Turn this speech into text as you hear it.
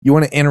You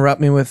want to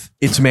interrupt me with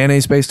it's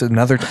mayonnaise based a third You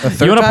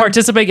want to time?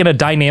 participate in a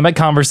dynamic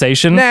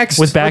conversation Next.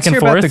 with back Let's and hear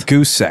forth? about the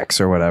goose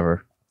sex or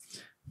whatever.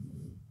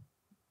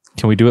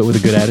 Can we do it with a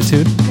good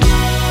attitude?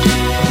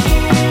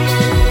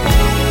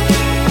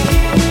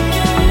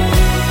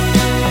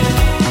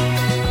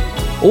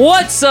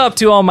 What's up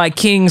to all my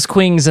kings,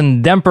 queens,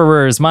 and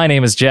emperors? My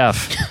name is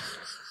Jeff.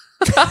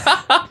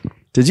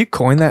 Did you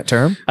coin that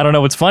term? I don't know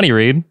what's funny,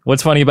 Reed.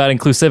 What's funny about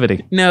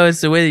inclusivity? No,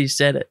 it's the way that you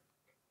said it.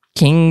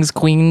 Kings,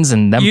 queens,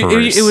 and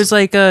emperors. It was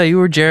like you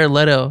were Jared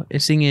Leto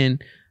singing,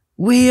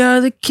 "We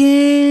are the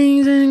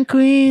kings and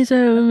queens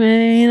of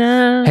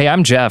Maine." Hey,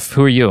 I'm Jeff.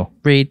 Who are you?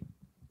 Reed.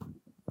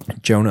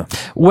 Jonah.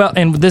 Well,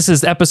 and this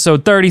is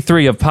episode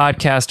 33 of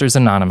Podcasters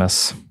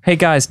Anonymous. Hey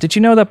guys, did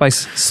you know that by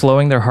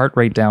slowing their heart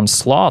rate down,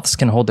 sloths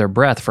can hold their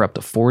breath for up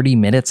to 40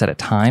 minutes at a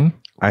time?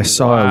 I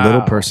saw a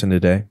little person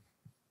today.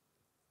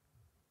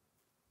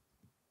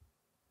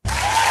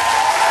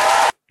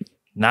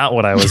 Not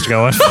what I was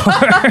going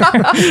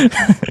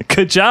for.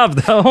 Good job,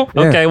 though.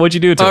 Yeah. Okay, what'd you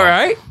do to All him?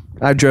 right.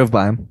 I drove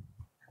by him.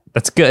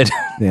 That's good.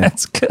 Yeah.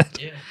 That's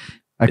good.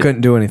 I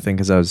couldn't do anything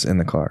because I was in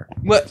the car.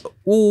 What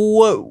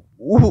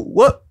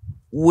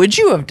would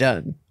you have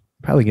done?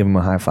 Probably give him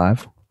a high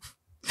five.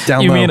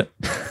 Down You low. mean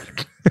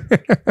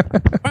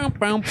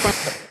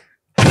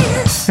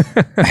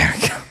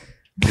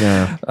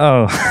Yeah.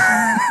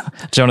 oh,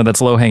 Jonah,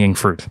 that's low-hanging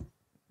fruit.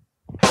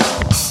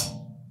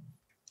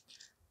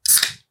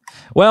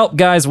 Well,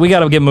 guys, we got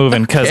to get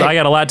moving because Okay. I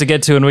got a lot to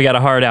get to and we got to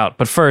hard out.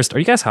 But first, are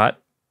you guys hot?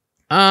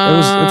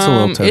 it's a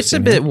little toasty It's a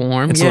in bit here.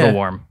 warm. It's yeah. a little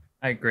warm.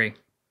 I agree.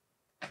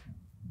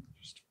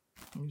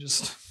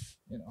 Just,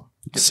 you know.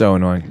 So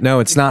annoying. No,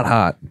 it's not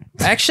hot.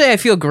 Actually, I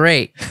feel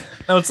great.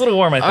 No, it's a little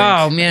warm, I think.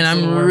 Oh man, It's a I'm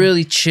little warm.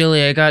 really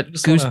chilly. I got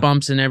Just wanna-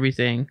 goosebumps and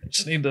everything.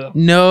 Just need to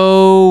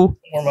No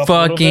warm up a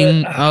little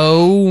fucking. bit.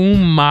 Oh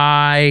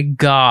my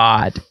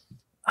god.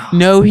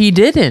 No, he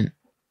didn't.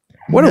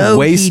 What No, a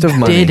waste he of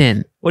money.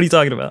 Didn't. What are you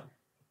talking about?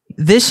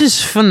 This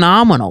is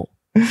phenomenal.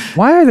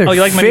 Why are there Oh, you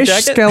like my new fish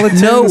jacket?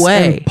 skeletons No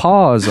way. and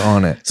paws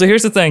on it? So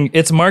here's the thing.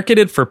 It's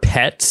marketed for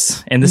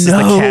pets, and this is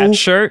No. the cat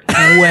shirt.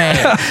 Way.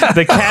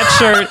 The cat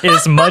shirt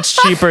is much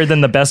cheaper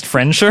than the best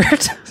friend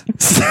shirt.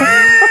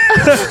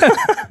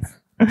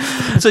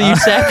 So you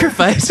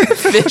sacrifice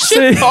fish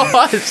and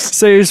paws.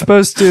 So you're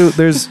supposed to,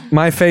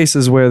 my face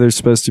is where there's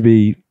supposed to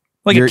be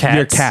Like your, a cat.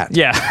 your cat.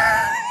 Yeah,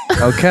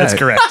 Okay. that's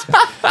correct.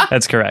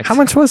 That's correct. How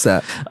much was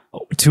that?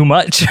 Too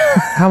much?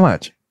 How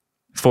much?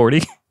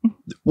 40.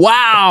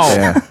 Wow.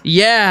 Yeah.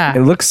 Yeah.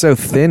 It looks so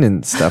thin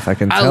and stuff. I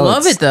can I tell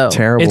love it's it, though.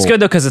 Terrible. It's good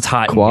though because it's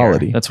hot in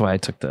Quality. here. That's why I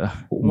took the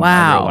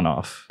Wow. one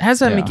off. How does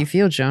that Yeah. make you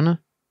feel, Jonah?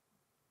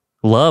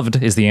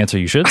 Loved is the answer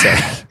you should say.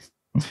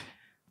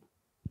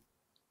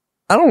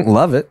 I don't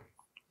love it.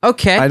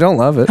 Okay. I don't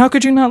love it. How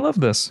could you not love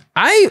this?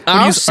 I'll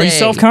Are you say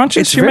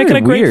self-conscious? it's You're making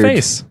a very great weird.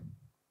 face.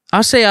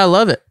 I'll say I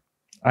love it.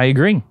 I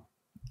agree.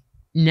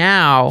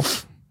 Now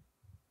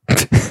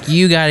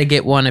you got to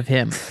get one of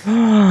him.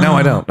 No,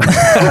 I don't.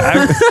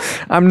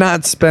 I'm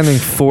not spending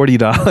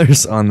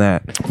 $40 on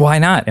that. Why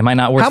not? Am I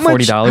not worth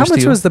 $40 How much to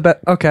you? was the best?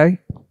 Okay.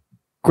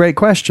 Great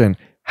question.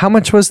 How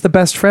much was the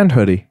best friend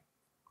hoodie?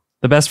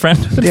 The best friend?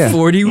 Yeah.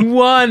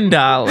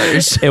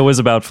 $41. It was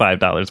about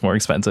 $5 more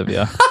expensive,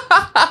 yeah.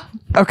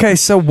 Okay,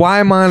 so why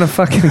am I on a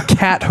fucking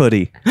cat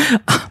hoodie?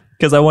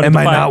 Because I wanted Am to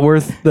I find, not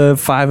worth the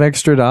 $5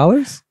 extra?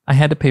 I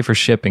had to pay for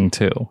shipping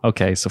too.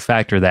 Okay, so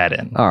factor that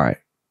in. All right.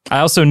 I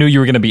also knew you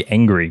were going to be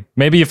angry.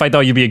 Maybe if I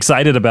thought you'd be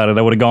excited about it,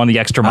 I would have gone the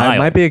extra mile. I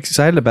might be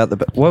excited about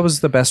what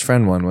was the best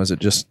friend one? Was it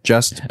just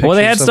Well,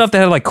 they had pictures of- stuff that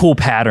had like cool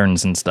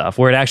patterns and stuff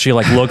where it actually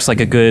like looks like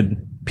a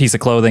good piece of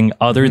clothing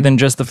other than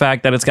just the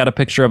fact that it's got a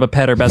picture of a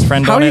pet or best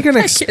friend How on are you it. going to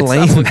I can't stop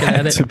explain looking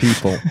at that it. to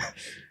people?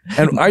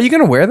 And are you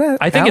going to wear that?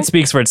 I think out? it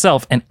speaks for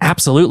itself. And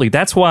absolutely,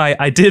 that's why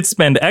I did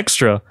spend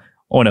extra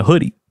on a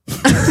hoodie.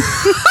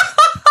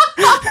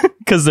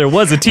 Because there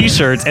was a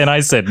t-shirt and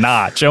I said,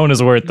 nah,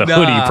 Jonah's worth the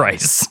hoodie Nah.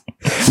 price.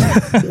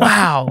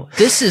 Wow.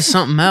 This is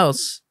something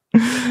else.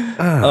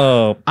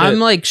 Oh, I'm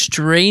like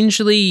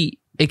strangely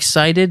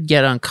excited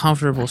yet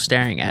uncomfortable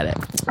staring at it.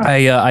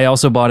 I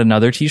also bought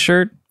another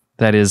t-shirt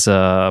that is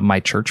my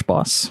church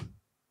boss.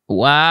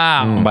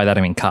 Wow. And by that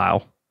I mean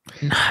Kyle.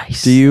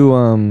 Nice. Do you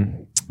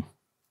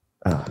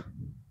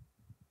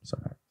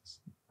sorry.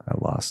 I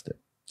lost it.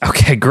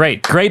 Okay,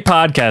 great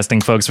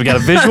podcasting, folks. We got a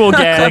visual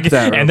gag, Clip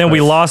that real and then we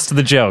quick. lost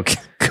the joke.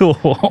 Cool.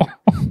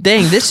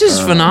 Dang, this is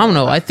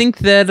phenomenal. I think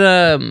that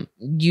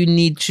you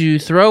need to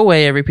throw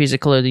away every piece of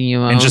clothing you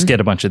own. And just get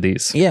a bunch of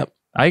these. Yep.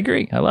 I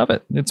agree. I love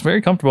it. It's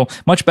very comfortable.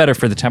 Much better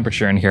for the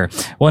temperature in here.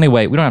 Well,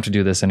 anyway, we don't have to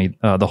do this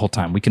the whole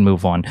time. We can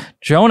move on.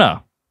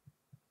 Jonah,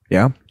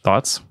 Yeah?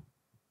 thoughts?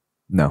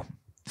 No.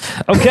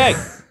 Okay.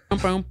 A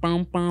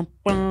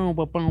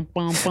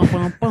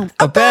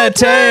bad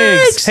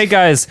takes. Hey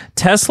guys,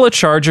 Tesla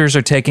chargers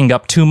are taking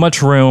up too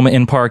much room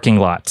in parking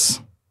lots,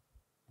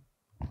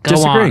 Go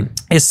Disagree. on.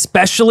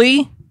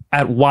 especially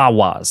at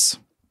Wawa's.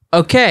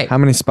 Okay. How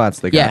many spots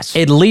they got? Yes.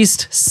 At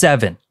least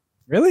 7.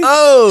 Really?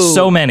 Oh.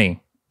 So many.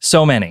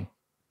 So many.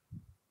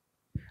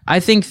 I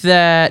think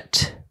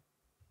that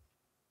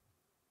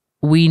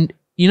You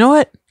know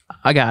what?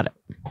 I got it.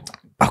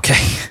 Okay.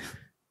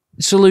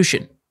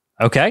 Solution.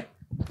 Okay.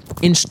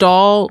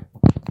 Install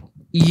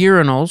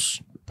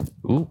urinals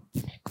Ooh.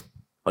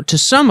 to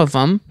some of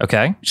them,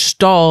 Okay.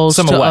 stalls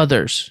Some of to what?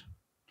 others.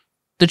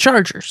 The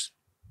chargers.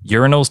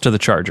 Urinals to the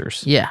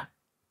chargers. Yeah.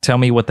 Tell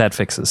me what that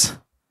fixes.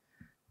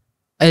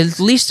 At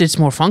least it's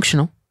more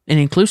functional and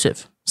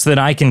inclusive. So that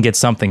I can get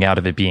something out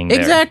of it being there.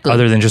 Exactly.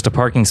 Other than just a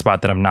parking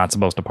spot that I'm not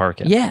supposed to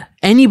park in. Yeah.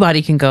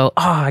 Anybody can go,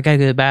 oh, I gotta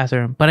go to the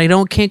bathroom. But I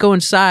can't go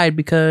inside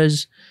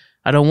because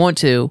I don't want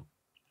to.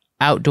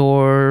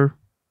 Outdoor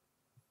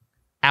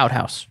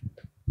outhouse.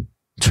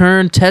 Turn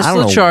I don't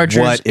Tesla know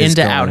chargers what is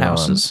into going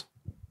outhouses.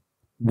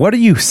 What are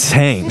you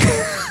saying?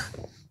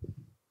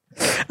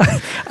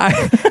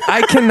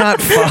 I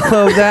cannot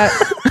follow that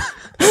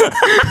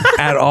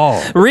at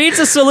all. Reed's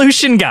a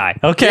solution guy,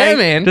 okay? Yeah,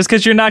 man. Just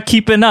because you're not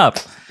keeping up.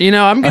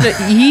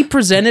 He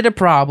presented a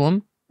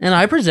problem and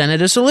I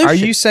presented a solution. Are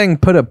you saying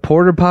put a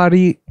porta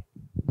potty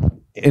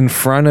in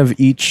front of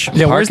each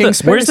Yeah, where's parking the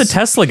space? where's the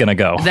Tesla gonna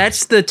go?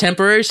 That's the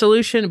temporary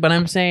solution, but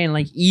I'm saying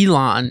like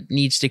Elon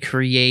needs to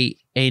create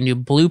a new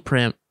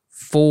blueprint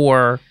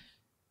for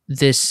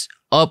this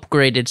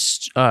upgraded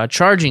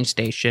charging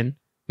station.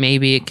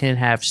 Maybe it can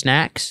have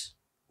snacks.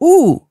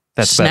 Ooh,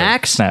 That's better.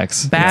 snacks.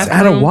 Snacks. Bathroom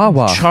At a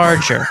Wawa.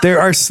 charger. There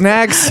are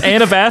snacks.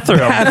 And a bathroom.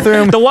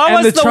 Bathroom The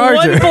Wawa's and the the one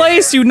charger.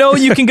 place you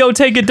can go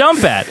take a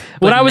dump at.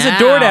 When But I was a now-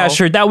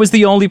 DoorDasher, that was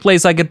the only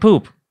place I could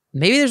poop.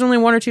 Maybe there's only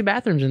 1 or 2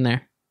 bathrooms in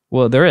there.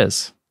 Well, there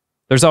is.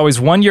 There's always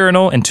one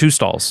urinal and 2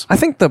 stalls. I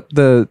think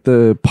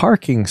the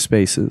parking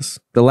spaces,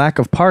 the lack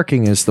of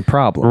parking is the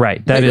problem.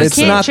 Right. That We is. It's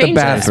can't not the change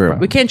that. bathroom.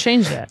 We can't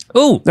change that.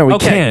 Ooh. No, we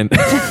okay. can.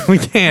 We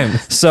can.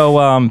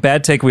 So,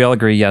 bad take. We all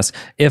agree. Yes.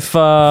 If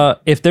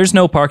there's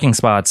no parking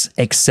spots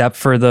except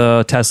for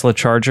the Tesla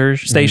charger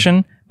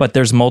station, but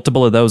there's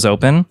multiple of those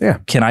open, Yeah.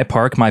 can I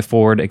park my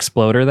Ford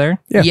Exploder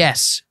there? Yeah.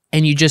 Yes.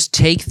 And you just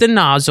take the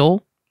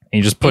nozzle And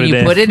you just put and it you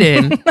in. put it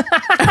in.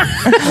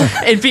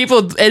 and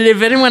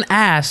if anyone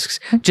asks,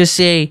 just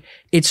say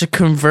it's a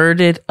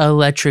converted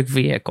electric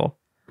vehicle.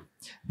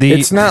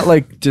 It's not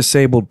like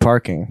disabled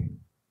parking,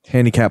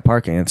 handicap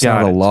parking. It's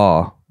Got not a it.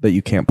 law that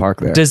you can't park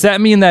there. Does that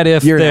mean that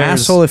if You're an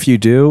there's asshole if you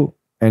do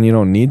and you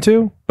don't need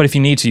to, but if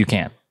you need to, you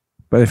can't?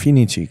 but if you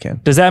need to, you can.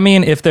 Does that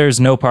mean if there's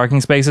no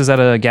parking spaces at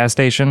a gas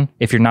station,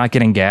 if you're not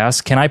getting gas,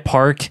 can I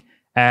park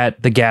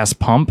at the gas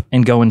pump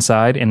and go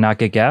inside and not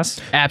get gas?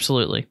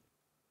 Absolutely.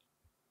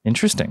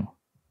 Interesting.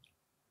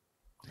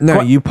 No,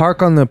 Qu- you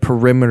park on the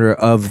perimeter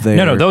of the.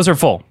 No, those are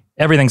full.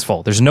 Everything's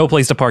full. There's no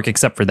place to park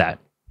except for that.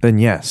 Then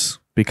yes,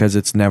 because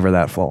it's never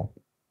that full.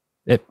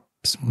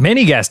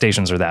 Many gas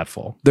stations are that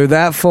full. They're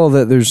that full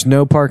that there's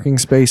no parking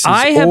spaces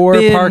I have or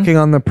been- parking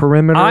on the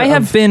perimeter. I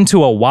have been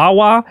to a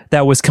Wawa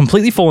that was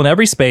completely full in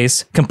every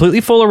space,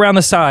 completely full around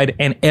the side,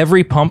 and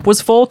every pump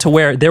was full to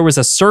where there was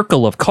a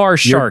circle of car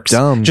sharks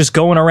dumb. just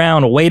going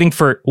around waiting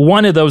for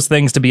one of those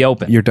things to be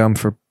open. You're dumb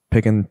for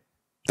picking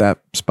that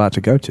spot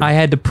to go to. I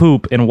had to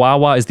poop, and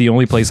Wawa is the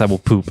only place I will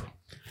poop.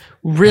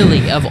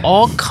 Really, of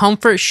all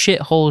comfort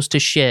shitholes to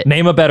shit,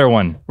 Name a better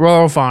one.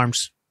 Rural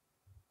Farms.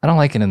 I don't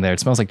like it in there. It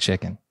smells like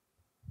chicken.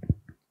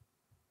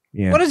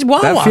 yeah. What does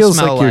Wawa That feels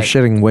smell like you're like?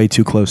 shitting way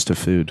too close to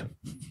food.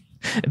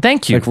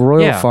 Thank you. Like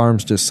Royal Yeah.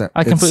 Farms just I it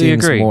completely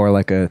seems agree. more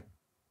like a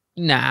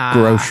Nah.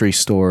 grocery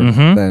store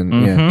Mhm, than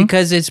yeah. mhm.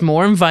 Because it's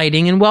more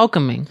inviting and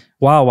welcoming.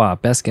 Wawa,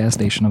 best gas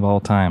station of all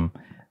time.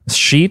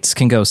 Sheets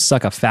can go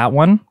suck a fat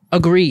one.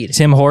 Agreed.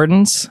 Tim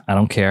Hortons, I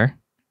don't care.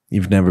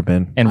 You've never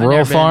been. And I've Rural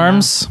never been,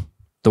 Farms,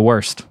 the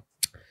worst.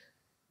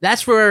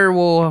 That's where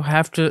we'll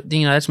have to,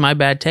 that's my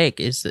bad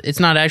take. It's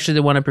not actually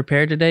the one I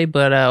prepared today,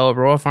 but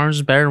Royal Farms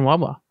is better than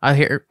Wawa.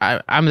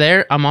 I'm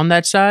there. I'm on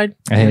that side.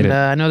 I hate and, it.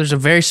 I know there's a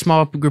very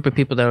small group of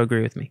people that will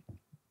agree with me.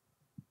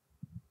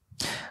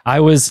 I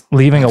was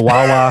leaving a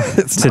Wawa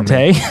It's not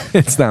today.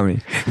 It's not me.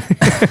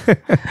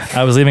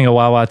 I was leaving a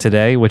Wawa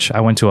today, which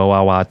I went to a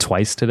Wawa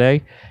twice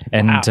today.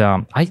 And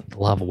I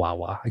love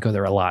Wawa. I go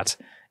there a lot.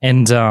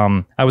 And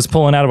I was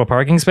pulling out of a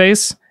parking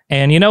space.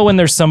 And you know when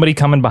there's somebody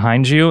coming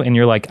behind you and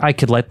you're like, I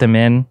could let them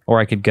in or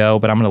I could go,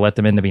 but I'm going to let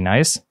them in to be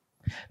nice.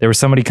 There was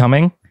somebody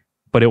coming,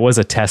 but it was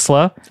a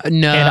Tesla.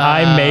 No. And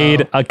I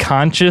made a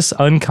conscious,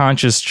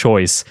 unconscious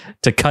choice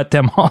to cut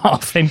them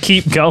off and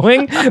keep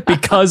going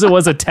because it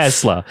was a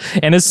Tesla.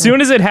 And as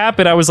soon as it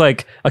happened, I was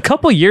like, a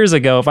couple years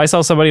ago, if I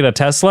saw somebody in a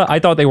Tesla, I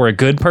thought they were a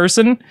good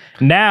person.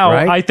 Now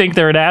Right? I think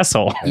they're an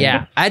asshole.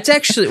 Yeah. That's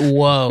actually,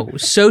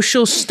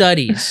 social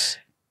studies.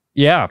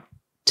 Yeah.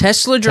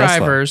 Tesla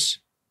drivers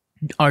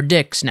are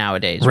dicks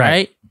nowadays,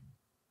 Right.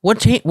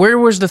 right? Where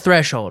was the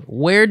threshold?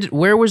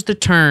 Where was the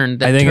turn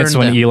that I think it's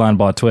turned when them? Elon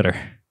bought Twitter.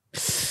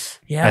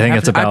 Yeah, I think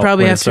it's about I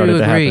probably when it have to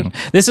started agree. happen.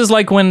 This is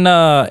like when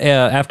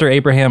after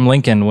Abraham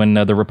Lincoln, when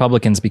the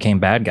Republicans became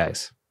bad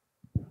guys.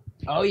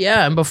 Oh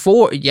yeah, and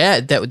before,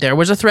 there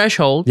was a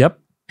threshold. Yep.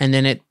 And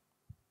then it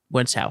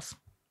went south.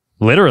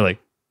 Literally.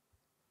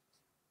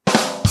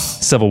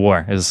 Civil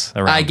War is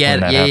around. I get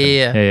when it. that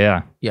Yeah, happened.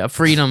 Yeah. Yeah,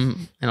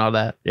 freedom and all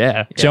that.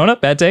 Yeah. Jonah,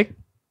 bad take?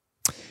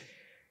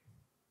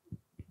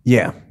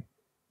 Yeah.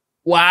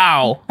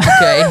 Wow.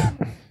 Okay.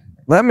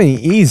 let me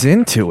ease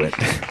into it.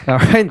 All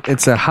right.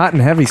 It's a hot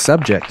and heavy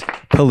subject.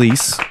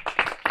 Police.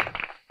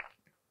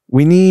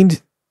 We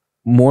need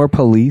more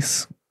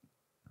police,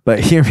 but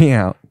hear me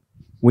out.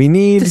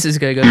 This is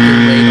gonna go too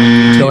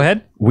late. Go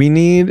ahead. We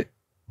need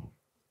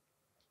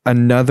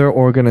another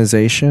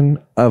organization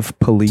of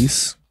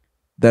police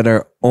that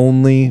are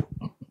only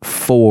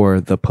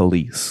for the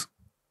police.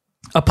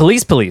 A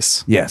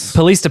police. Yes.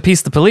 Police to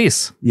piece the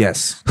police.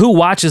 Yes. Who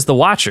watches the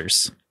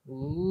watchers? Ooh.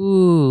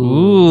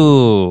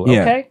 Ooh.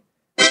 Yeah. Okay.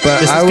 But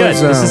This is good.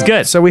 This is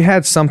good. So we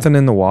had something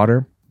in the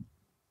water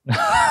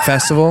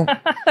festival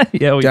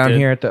Yeah, we down did.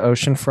 here at the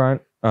oceanfront.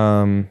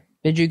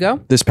 Did you go?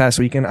 This past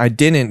weekend. I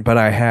didn't, but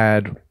I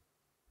had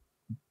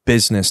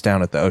business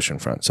down at the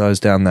oceanfront. So I was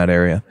down that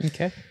area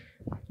Okay.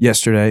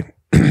 yesterday.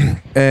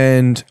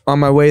 And on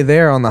my way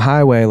there on the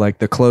highway, like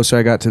the closer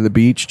I got to the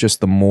beach,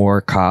 just the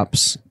more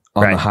cops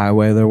on Right. the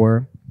highway there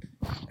were.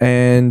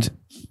 And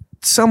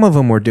some of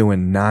them were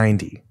doing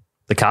 90.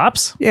 The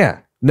cops? Yeah.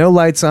 No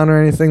lights on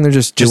or anything. They're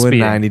just Just doing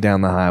speeding. 90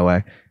 down the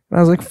highway. And I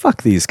was like,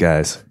 fuck these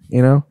guys.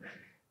 You know,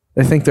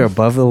 they think they're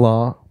above the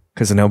law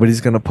because nobody's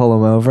going to pull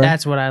them over.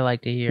 That's what I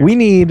like to hear. We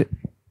need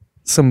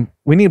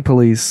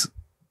police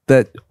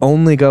that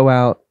only go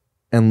out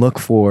and look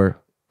for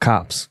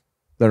cops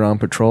that are on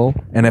patrol.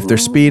 And if they're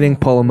speeding,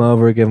 pull them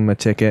over, give them a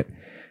ticket.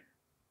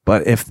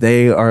 But if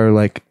they are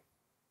like,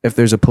 if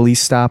there's a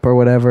police stop or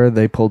whatever,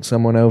 they pulled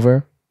someone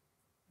over,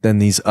 then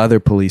these other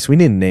police, we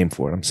need a name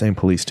for it. I'm saying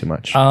police too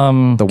much.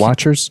 The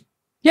watchers?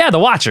 Yeah, the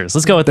watchers.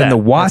 Let's go with Then that.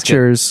 the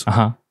watchers,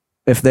 Uh-huh.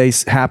 if they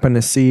happen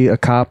to see a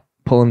cop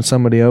pulling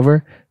somebody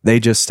over,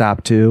 they just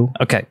stop too.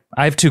 Okay.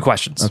 I have two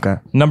questions. Okay.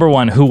 Number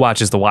one, who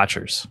watches the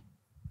watchers?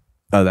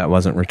 Oh, that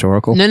wasn't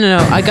rhetorical. No.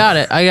 I got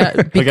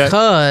it.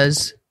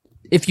 Because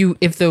if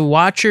the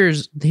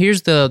watchers,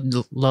 here's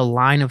the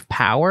line of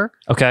power.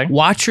 Okay.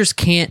 Watchers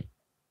can't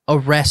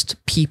arrest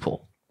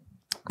people.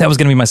 That was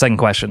going to be my second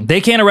question. They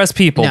can't arrest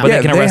people, No. but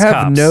they can arrest have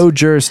cops. no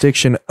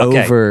jurisdiction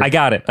Okay, over. I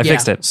got it. I Yeah.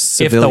 fixed it. If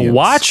Civilians. the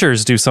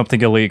watchers do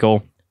something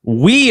illegal,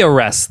 we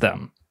arrest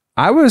them.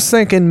 I was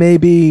thinking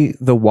maybe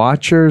the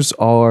watchers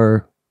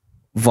are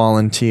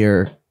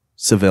volunteer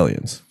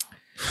civilians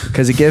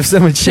because it gives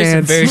them a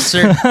chance. There's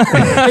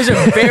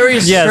a very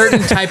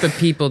certain type of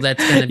people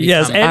that's going to be.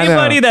 Yes, coming.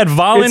 anybody that It's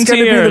going to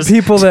be volunteers the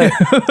people that,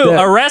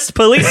 that arrest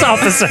police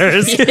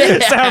officers. Yeah.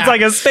 Sounds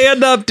like a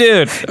stand-up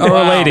dude or a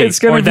Wow. lady it's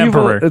going or to the be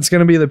people, emperor. it's going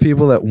to be the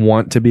people that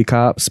want to be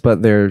cops,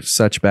 but they're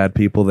such bad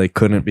people they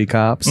couldn't be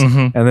cops,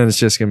 Mhm. and then it's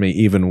just going to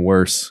be even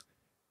worse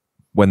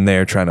when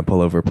they're trying to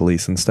pull over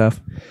police and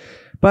stuff.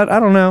 But I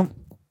don't know.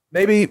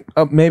 Maybe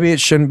it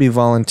shouldn't be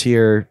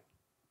volunteer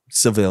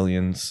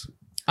civilians.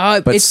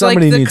 But it's like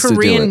somebody the needs to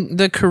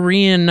do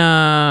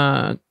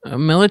Korean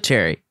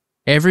military.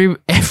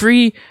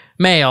 Every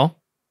male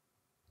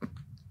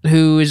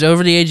who is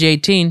over the age of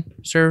 18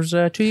 serves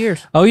 2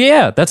 years. Oh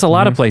yeah, that's a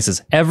lot of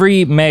places.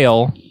 Every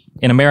male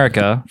in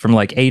America from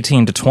like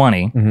 18 to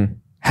 20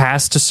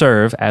 has to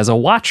serve as a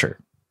watcher.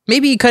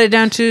 Maybe you cut it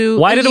down to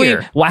Why a did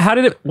year.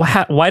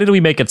 why did we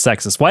make it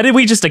sexist? Why did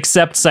we just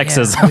accept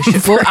sexism? Yeah, we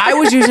should- well, I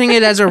was using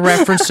it as a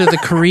reference to the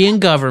Korean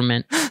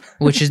government,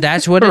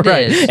 that's what it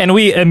is. And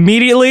we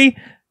immediately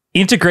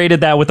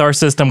integrated that with our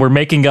system. We're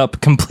making up You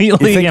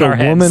completely think in a our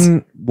heads.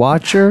 woman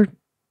watcher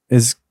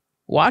is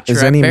Watcher,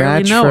 is I any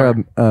barely match know for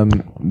her. a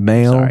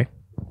male Sorry.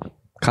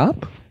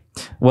 cop?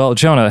 Well,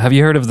 Jonah, have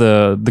you heard of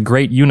the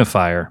great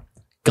unifier?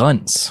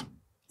 Guns.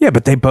 Yeah,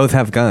 but they both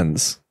have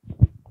guns.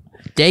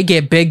 They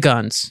get big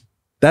guns.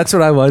 That's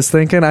what I was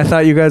thinking. I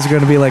thought you guys were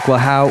going to be like,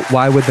 well,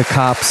 why would the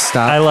cops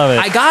stop? I love it.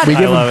 I got we it.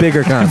 give them love it.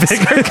 bigger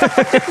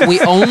guns. We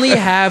only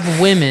have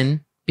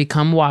women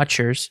become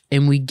watchers,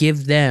 and we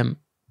give them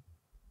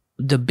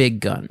the big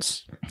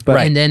guns. But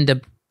And then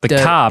the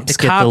cops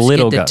get the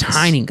little guns.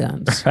 tiny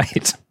guns,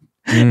 Right.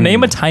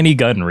 Name a tiny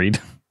gun, Reed.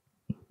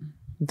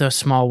 the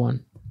small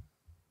one.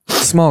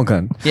 small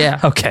gun. Yeah,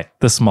 Okay,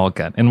 the small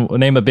gun, and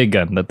name a big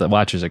gun that the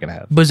watchers are gonna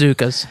have.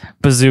 bazookas.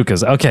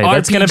 Bazookas. Okay,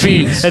 that's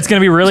RPGs.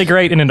 gonna be really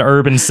great in an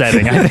urban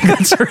setting. I think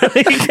that's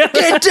really good.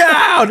 Get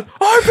down!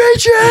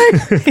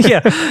 RPG!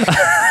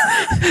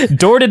 Yeah,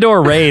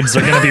 door-to-door raids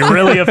are gonna be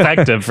really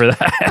effective for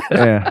that.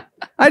 Yeah.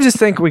 I just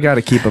think we got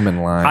to keep them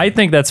in line. I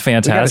think that's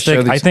fantastic.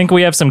 show these- I think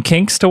we have some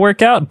kinks to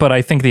work out, but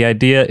I think the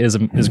idea is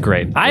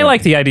great. I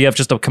like the idea of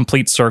just a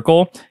complete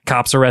circle.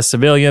 Cops arrest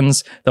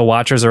civilians, the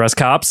watchers arrest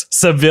cops,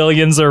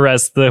 civilians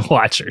arrest the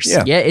watchers.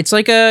 Yeah. Yeah,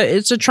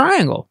 it's a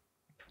triangle.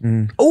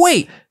 Mm. Oh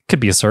wait, Could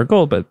be a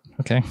circle, but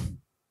okay.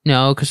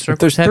 no, because circles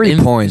there's have 3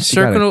 points,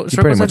 you Circles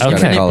pretty much have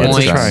gotta Okay, call it infinite a it's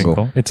a points, triangle.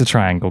 triangle. It's a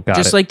triangle. Got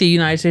just it. like the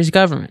United States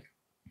government.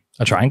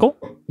 A triangle?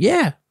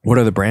 Yeah, What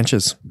are the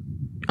branches?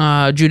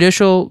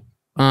 judicial,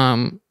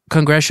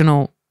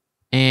 congressional,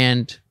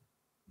 and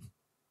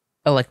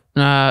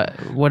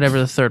whatever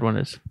the third one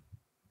is.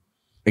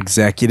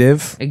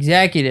 Executive,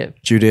 Executive.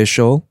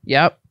 judicial,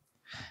 Yep.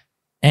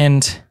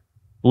 And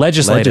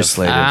legislative.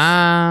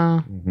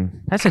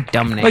 That's a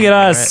dumb name. Look at for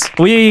us. it.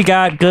 We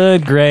got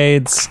good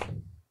grades.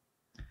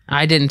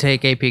 I didn't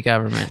take AP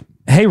government.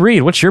 Hey,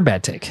 Reed, what's your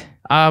bad take?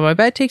 My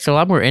bad take's a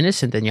lot more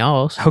innocent than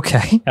y'all's.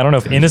 Okay. I don't know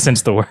if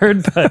innocent's the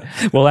word, but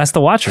we'll ask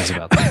the watchers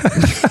about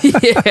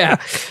that.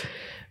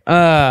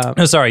 Yeah.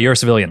 No, sorry, you're a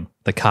civilian.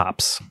 The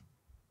cops.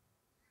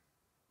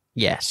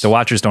 Yes. The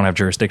watchers don't have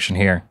jurisdiction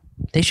here.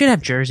 They should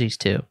have jerseys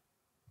too,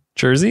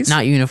 Jerseys?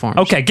 not uniforms.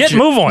 Okay,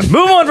 move on.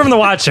 Move on from the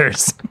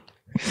watchers.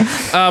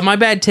 My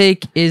bad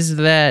take is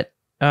that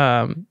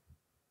an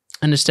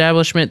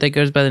establishment that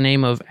goes by the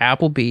name of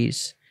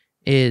Applebee's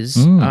is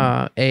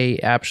a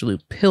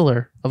absolute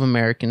pillar of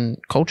American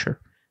culture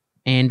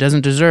and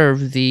doesn't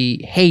deserve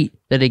the hate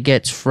that it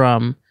gets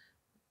from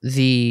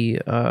the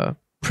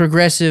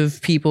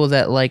progressive people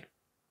that like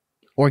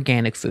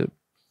organic food.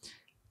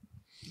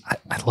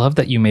 I love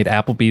that you made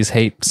Applebee's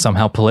hate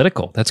somehow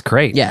political. That's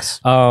great. Yes.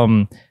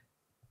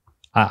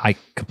 I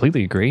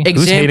completely agree.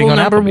 Who's hating Example on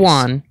number Applebee's?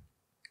 one,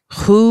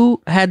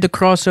 who had the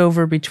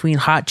crossover between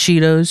hot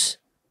Cheetos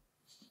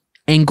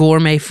and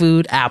gourmet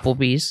food?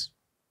 Applebee's.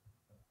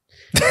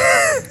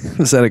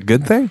 Is that a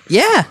good thing?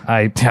 Yeah.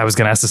 I was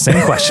going to ask the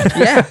same question.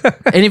 Yeah.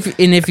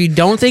 and if you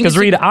don't think Because it's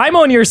Reed, I'm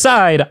on your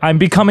side. I'm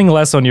becoming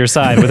less on your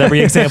side with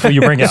every example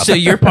you bring up. so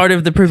you're part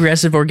of the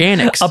progressive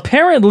organics.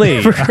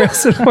 Apparently.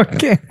 Progressive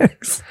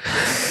organics.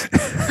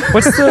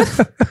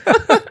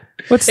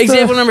 What's the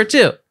Example number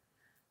two.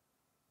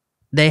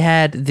 They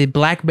had the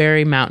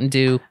Blackberry Mountain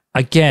Dew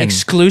again?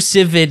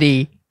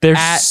 exclusivity. There's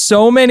at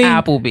so many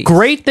Applebee's.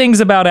 great things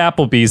about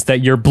Applebee's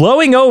that you're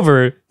blowing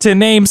over to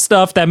name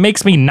stuff that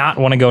makes me not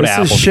want to go to This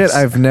Applebee's. is shit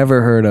I've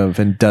never heard of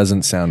and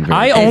doesn't sound very.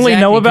 I good. only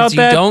know about 'cause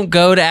that. You don't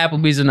go to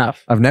Applebee's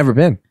enough. I've never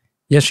been.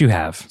 Yes, you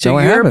have. So No,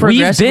 I you're a haven't.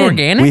 progressive We've been.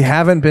 organic? We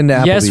haven't been to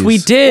Applebee's. Yes, we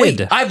did.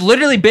 Wait, I've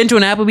literally been to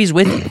an Applebee's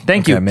with you.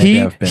 Thank Okay, you.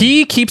 maybe I've been.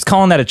 He keeps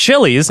calling that a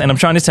Chili's, and I'm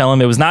trying to tell him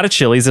it was not a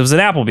Chili's, it was an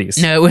Applebee's.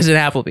 No, it was an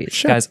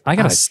Applebee's. Guys, I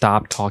gotta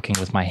stop talking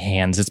with my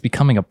hands. It's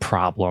becoming a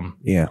problem.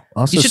 Yeah.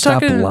 Also, You should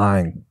stop talk to-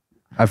 lying.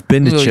 I've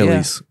been to Oh, yeah.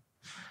 Chili's.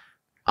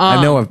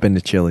 I know I've been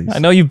to Chili's. I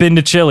know you've been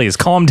to Chili's.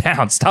 Calm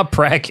down. Stop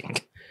bragging.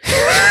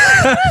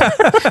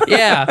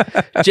 Yeah.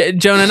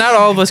 Jonah, not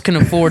all of us can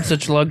afford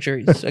such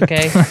luxuries,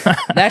 okay?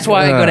 That's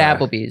why I go to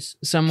Applebee's.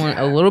 Someone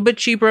a little bit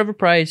cheaper of a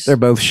price. They're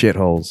both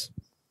shitholes.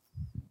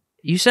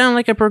 You sound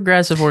like a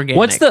progressive organic.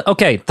 What's the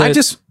okay?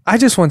 I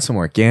just want some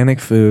organic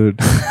food.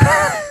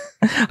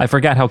 I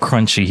forgot how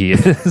crunchy he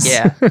is.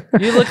 Yeah.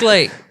 You look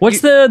like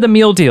What's the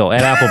meal deal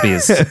at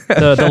Applebee's?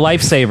 the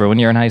lifesaver when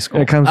you're in high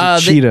school. It comes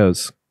with they-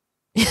 Cheetos.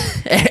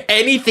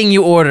 anything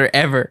you order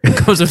ever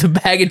comes with a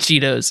bag of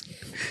Cheetos.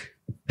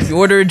 You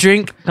order a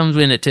drink, comes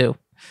with it too.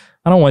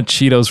 I don't want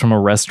Cheetos from a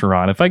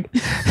restaurant. If I,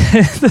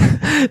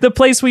 the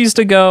place we used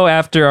to go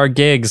after our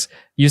gigs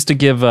used to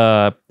give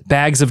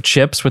bags of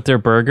chips with their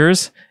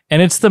burgers,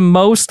 and it's the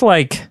most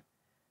like,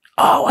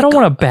 oh, I don't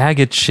want a bag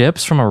of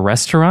chips from a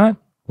restaurant.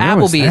 Where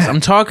was Applebee's, that?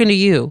 I'm talking to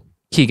you.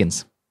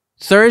 Keegan's.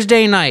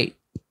 Thursday night,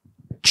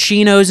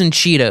 Chinos and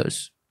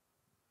Cheetos.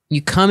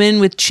 You come in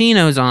with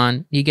Chinos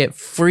on, you get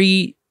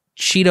free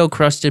Cheeto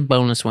crusted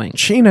boneless wings.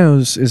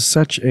 Chinos is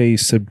such a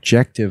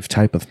subjective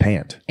type of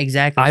pant.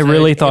 Exactly. I So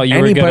really if thought you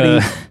anybody- were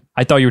gonna.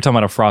 I thought you were talking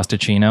about a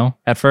frosted chino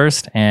at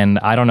first, and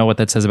I don't know what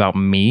that says about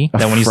me. A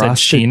That when you said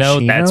frosted chino,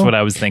 chino? that's what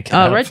I was thinking.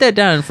 of. write that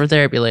down for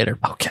therapy later.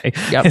 Okay.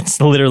 Yep. It's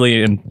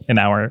literally in an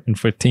hour and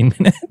 15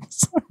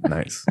 minutes.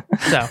 Nice.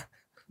 So, I'm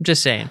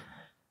just saying.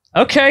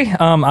 Okay.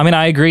 I mean,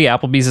 I agree.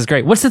 Applebee's is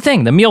great. What's the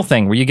thing? The meal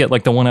thing where you get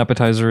like the one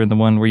appetizer and the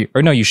one where you,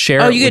 or no, you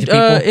share Oh, it you with get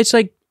people? it's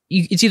like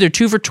it's either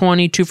 2 for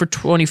 $20, 2 for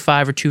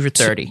 $25, or 2 for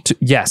 $30.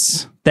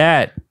 Yes.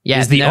 That Yeah,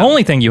 is the no.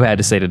 only thing you had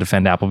to say to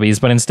defend Applebee's,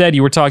 but instead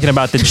you were talking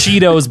about the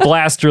Cheetos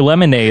Blaster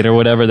Lemonade or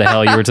whatever the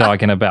hell you were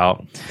talking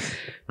about.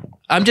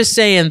 I'm just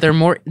saying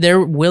they're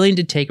willing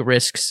to take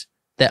risks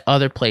that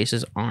other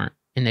places aren't,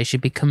 and they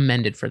should be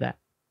commended for that.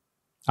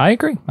 I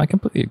agree. I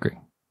completely agree.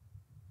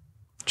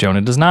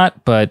 Jonah does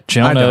not, but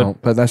Jonah. I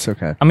don't, but that's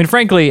okay. I mean,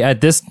 frankly,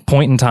 at this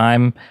point in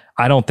time,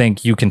 I don't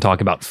think you can talk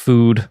about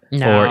food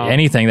No. or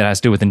anything that has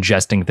to do with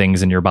ingesting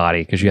things in your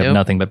body because you have Nope.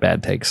 nothing but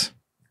bad takes.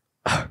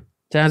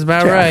 Sounds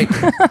about right.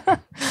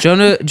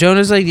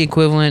 Jonah's like the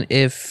equivalent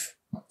if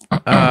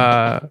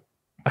I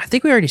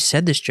think we already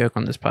said this joke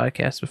on this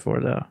podcast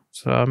before though.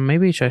 So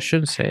maybe I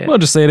shouldn't say Well,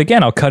 just say it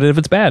again. I'll cut it if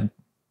it's bad.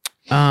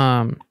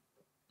 it.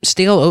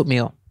 Stale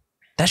oatmeal.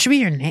 That should be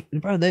your name.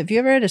 Bro, if you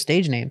ever had a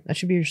stage name, that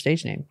should be your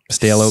stage name.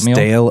 Stale oatmeal.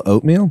 Stale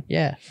oatmeal?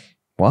 Yeah.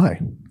 Why?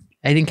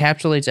 It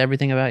encapsulates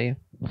everything about you.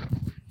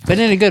 But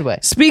in a good way.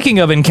 Speaking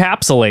of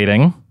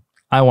encapsulating,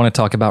 I want to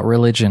talk about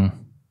religion.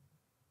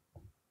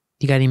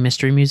 You got any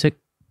mystery music?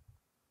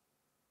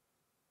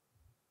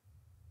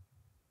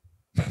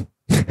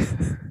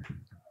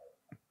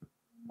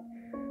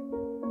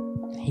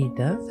 He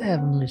does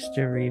have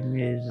mystery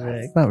music.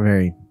 It's not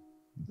very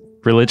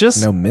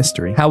Religious? no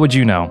mystery. How would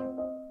you know?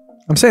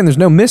 I'm saying there's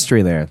no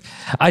mystery there.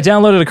 I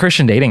downloaded a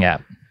Christian dating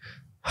app.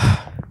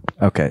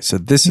 Okay, so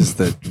this is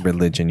the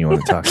religion you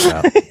want to talk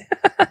about.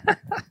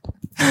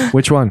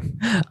 Which one?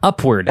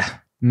 Upward.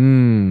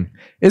 Isn't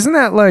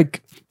that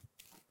like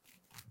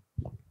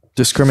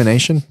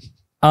discrimination?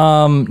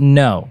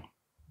 No,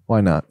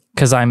 Why not?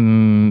 because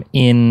I'm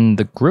in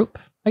the group,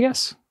 I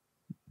guess.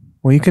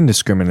 Well, you can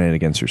discriminate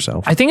against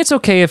yourself. I think it's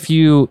okay if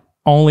you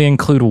only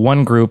include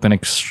one group and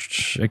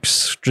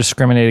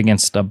discriminate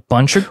against a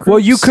bunch of groups. Well,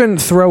 you couldn't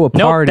throw a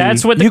Nope, party.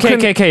 that's what the You couldn't-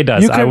 KKK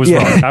does. you I couldn't- was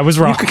wrong. I was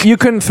wrong. You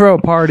couldn't throw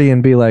a party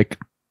and be like,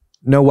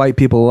 no white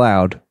people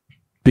allowed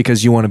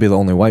because you want to be the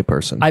only white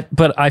person.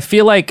 But I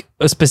feel like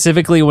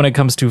specifically when it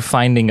comes to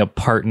finding a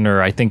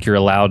partner, I think you're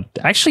allowed.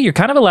 Actually, you're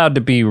kind of allowed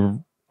to be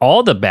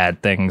all the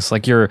bad things.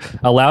 Like you're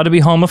allowed to be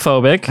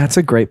homophobic. That's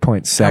a great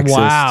point. Sexist.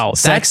 Wow.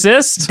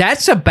 Sexist.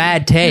 That's a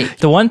bad take.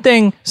 The one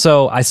thing,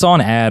 so I saw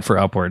an ad for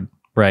Upward,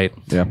 right?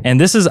 Yeah. And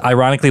this is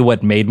ironically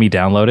what made me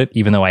download it,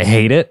 even though I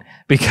hate it,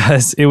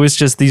 because it was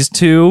just these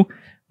two,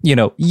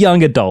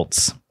 young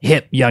adults,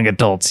 hip young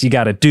adults. You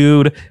got a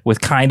dude with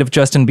kind of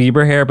Justin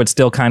Bieber hair, but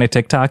still kind of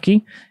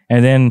TikTok-y.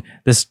 And then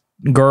this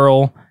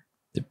girl,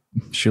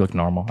 she looked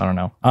normal. I don't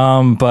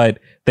know. But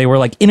they were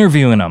like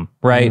interviewing him,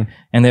 right? Mm-hmm.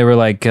 And they were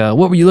like, what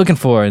were you looking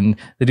for? And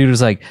the dude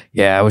was like,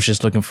 yeah, I was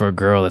just looking for a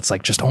girl that's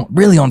like just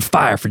really on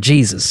fire for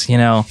Jesus,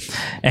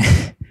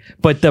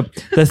 But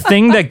the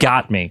thing that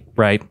got me,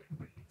 right?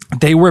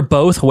 They were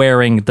both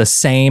wearing the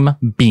same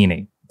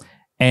beanie.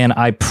 And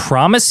I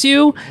promise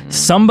you,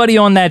 somebody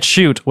on that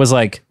shoot was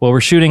like, well,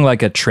 we're shooting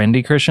like a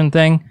trendy Christian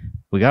thing.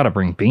 We got to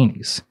bring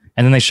beanies.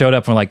 And then they showed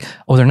up and were like,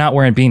 oh, they're not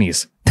wearing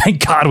beanies.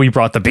 Thank God we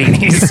brought the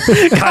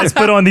beanies. Guys,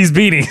 put on these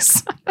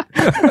beanies.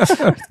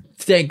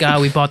 Thank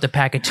God we bought the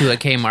pack of 2 at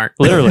Kmart.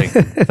 Literally.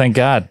 Thank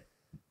God.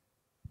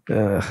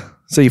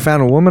 So you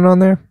found a woman on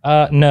there?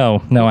 No,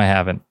 I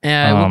haven't.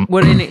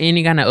 What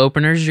any kind of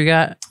openers you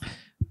got?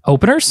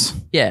 Openers?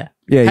 Yeah.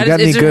 Yeah, you How got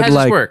does- any how good does this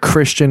like work?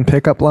 Christian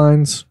pickup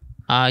lines?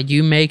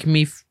 You make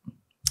me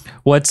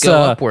What's go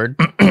upward.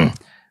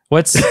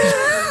 what's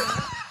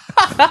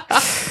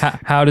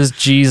how does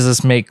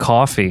Jesus make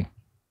coffee?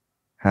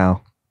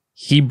 How?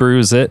 He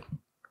brews it.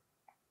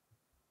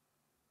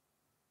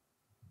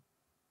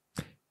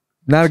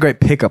 Not a great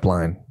pickup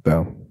line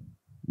though.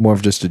 More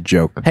of just a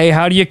joke. Hey,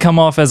 how do you come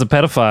off as a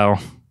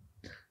pedophile?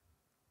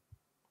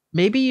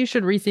 Maybe you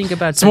should rethink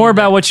about. It's more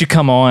about what you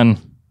come on.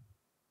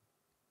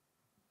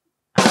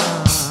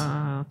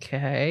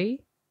 Okay.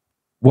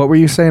 What were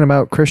you saying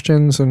about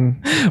Christians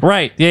and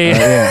Right.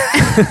 Yeah.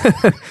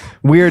 yeah.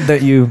 Weird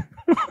that you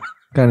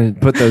kind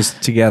of put those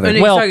together. But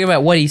he's Well, talking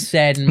about what he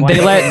said and why they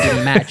he let-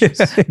 didn't matches.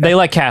 They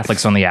let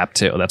Catholics on the app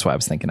too. That's why I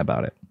was thinking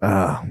about it.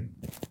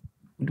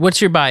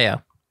 What's your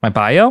bio? My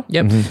bio?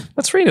 Yep.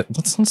 Let's read it.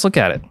 Let's look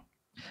at it.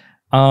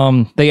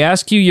 They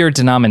ask you your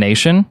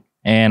denomination,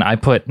 and I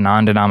put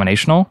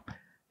non-denominational.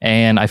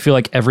 And I feel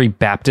like every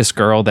Baptist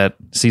girl that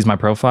sees my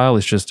profile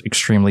is just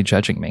extremely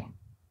judging me.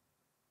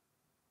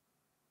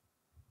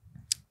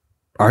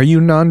 Are you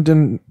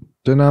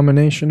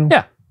non-denominational?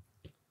 Yeah.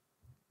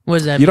 What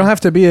does that You don't mean?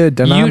 have to be a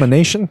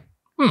denomination?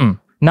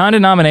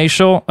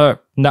 Non-denominational.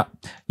 No,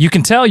 you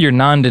can tell you're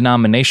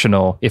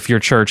non-denominational if your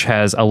church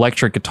has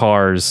electric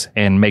guitars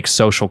and makes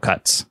social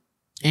cuts.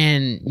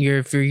 And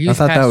if your youth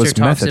thought that pastor was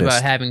talks Methodist.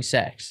 about having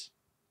sex.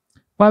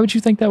 Why would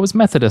you think that was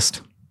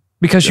Methodist?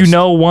 Because you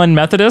know one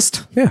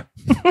Methodist? Yeah.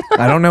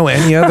 I don't know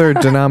any other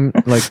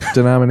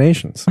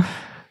denominations.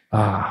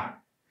 I'll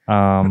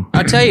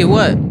tell you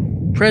what,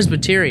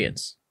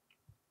 Presbyterians.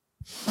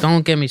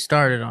 Don't get me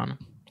started on them.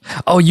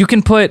 Oh, you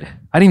can put.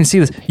 I didn't even see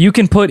this. You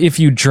can put if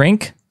you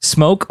drink,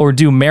 smoke, or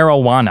do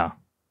marijuana,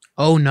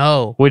 Oh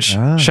no. which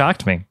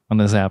shocked me on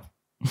this app.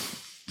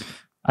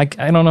 I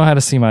don't know how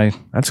to see my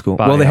That's cool.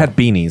 Bio. Well, they had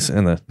beanies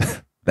in the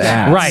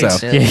app. right.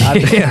 So.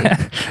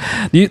 Yeah.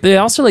 They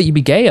also let you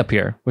be gay up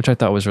here, which I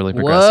thought was really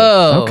progressive.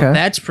 Whoa, Okay.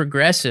 that's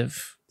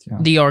progressive.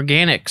 The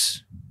organics.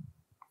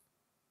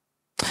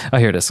 Oh,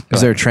 here it is. Go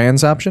Is there a ahead.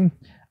 trans option?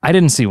 I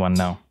didn't see one.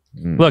 No.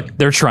 Look,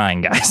 they're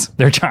trying, guys.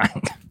 They're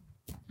trying.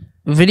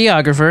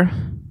 Videographer,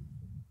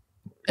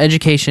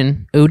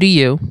 education,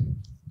 ODU,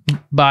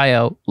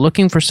 bio,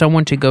 looking for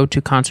someone to go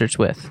to concerts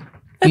with.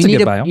 That's you a need good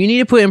to, bio. You need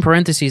to put in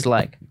parentheses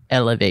like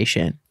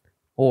elevation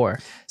or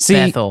See-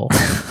 Bethel.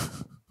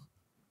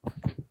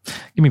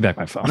 Give me back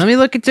my phone. Let me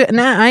look at it.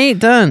 Nah, I ain't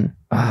done.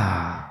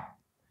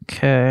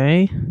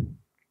 Okay.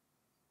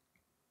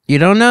 You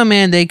don't know,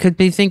 man. They could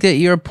think that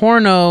you're a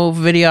porno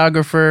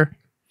videographer.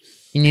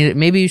 You need.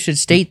 Maybe you should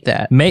state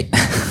that.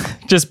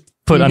 Just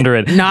put under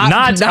it.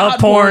 Not a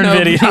porn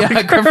video.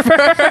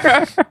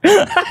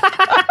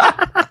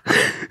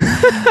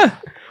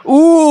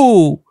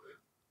 Ooh,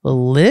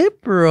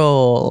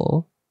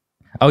 liberal.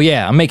 Oh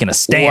yeah, I'm making a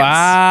stance.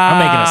 Wow. I'm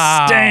making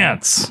a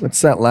stance.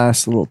 What's that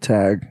last little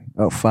tag?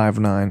 Oh,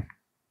 5'9".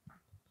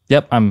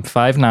 Yep, I'm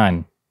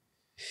 5'9".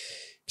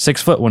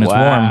 6 foot when it's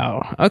warm.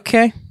 Wow.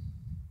 Okay.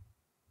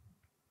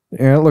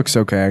 Yeah, it looks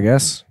okay, I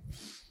guess.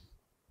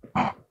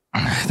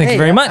 Thank you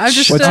very much. I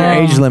just, What's your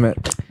age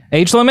limit?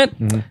 Age limit?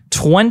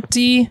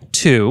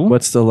 22.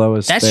 What's the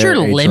lowest? That's their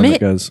your age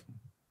limit? goes?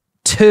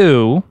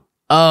 2.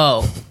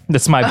 Oh.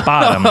 That's my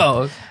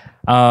bottom.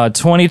 Oh.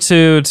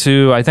 22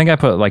 to, I think I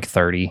put like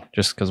 30,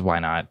 just because why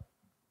not?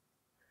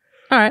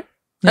 All right.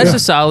 That's a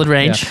solid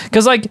range.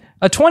 Because like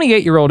a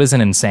 28-year-old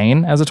isn't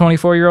insane as a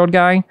 24-year-old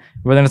guy,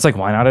 but then it's like,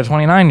 why not a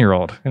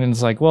 29-year-old? And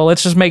it's like, well,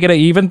 let's just make it an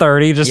even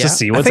 30 just Yeah. to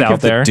see I what's think out if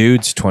there. the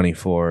dude's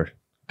 24,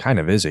 kind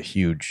of is a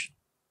huge.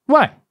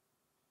 Why?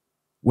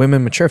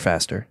 Women mature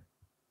faster.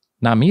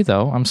 Not me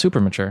though. I'm super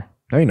mature.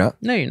 No, you're not.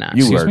 No, you're not.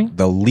 You Excuse are me?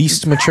 the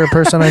least mature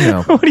person I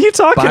know. What are you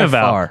talking By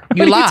about? far.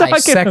 You What are lie. talking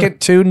about? Second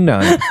to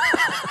none.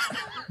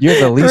 You're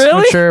the least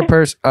Really? mature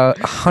person.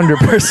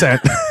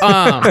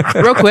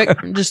 100%. Real quick,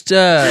 just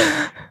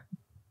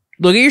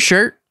look at your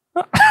shirt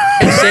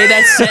and say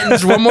that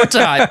sentence one more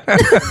time.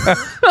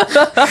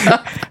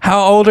 How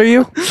old are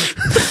you?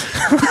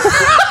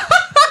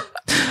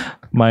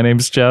 My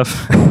name's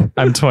Jeff.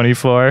 I'm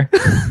 24.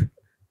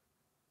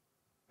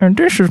 And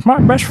this is my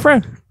best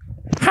friend.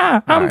 Hi,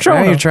 I'm All right, now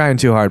Jonah. you're trying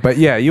too hard. But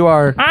yeah, you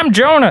are. I'm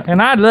Jonah,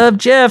 and I love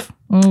Jeff.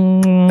 A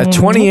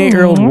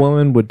 28-year-old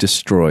woman would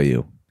destroy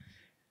you.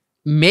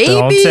 Maybe.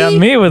 Don't tempt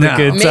me with No. a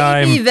good Maybe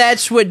time.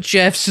 that's what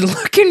Jeff's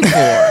looking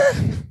for.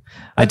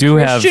 I do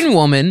have Christian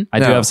woman. I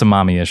do No. have some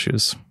mommy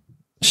issues.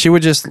 She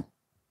would just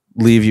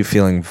leave you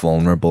feeling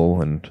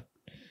vulnerable and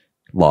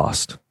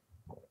lost.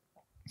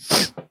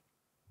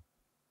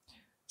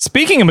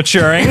 Speaking of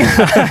maturing,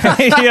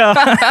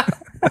 yeah.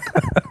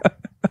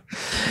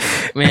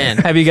 Man,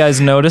 Have you guys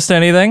noticed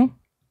anything?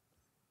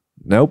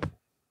 Nope.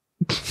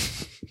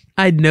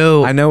 I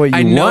know. I know what you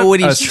I know want what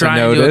he's us to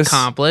trying to notice.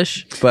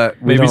 accomplish.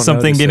 But we Maybe don't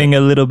something notice getting it.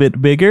 a little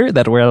bit bigger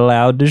that we're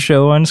allowed to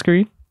show on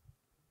screen?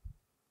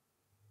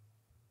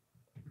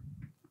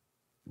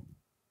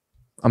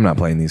 I'm not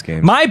playing these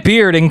games. My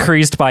beard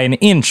increased by an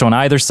inch on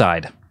either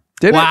side.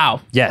 Did it?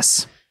 Wow.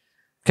 Yes.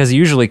 Because it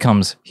usually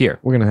comes here.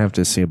 We're gonna have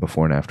to see a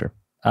before and after.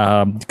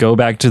 Go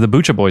back to the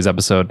Bucha Boys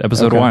episode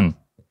Okay. 1,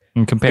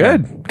 and compare.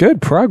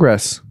 Good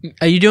progress.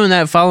 Are you doing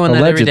that, following that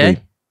every Allegedly.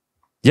 day?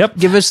 Yep.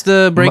 Give us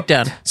the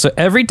breakdown. So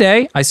every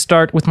day I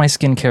start with my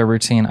skincare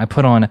routine. I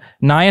put on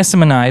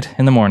niacinamide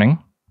in the morning,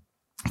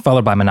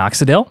 followed by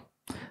minoxidil,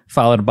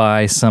 followed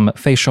by some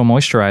facial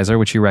moisturizer,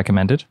 which you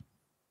recommended.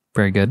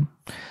 Very good.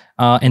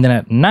 And then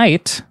at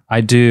night,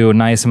 I do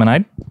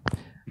niacinamide,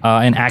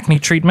 an acne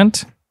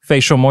treatment,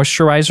 facial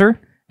moisturizer,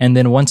 and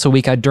then once a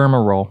week I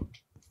derma roll.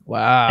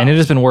 Wow. And it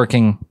has been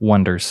working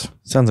wonders.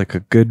 Sounds like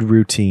a good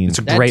routine. It's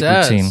a That great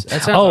does. routine.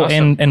 That sounds Oh,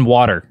 awesome. and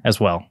water as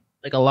well.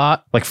 like a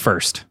lot. Like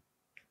first.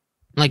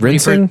 Like when you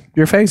Rinsing first-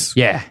 your face?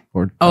 Yeah.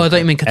 Or Oh, I thought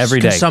you meant Every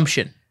day.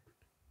 consumption.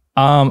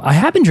 I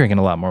have been drinking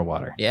a lot more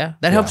water. Yeah,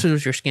 that helps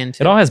with your skin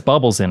too. It all has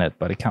bubbles in it,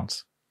 but it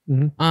counts.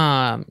 You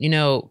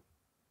know,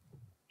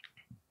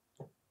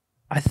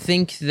 I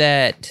think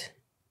that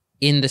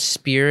in the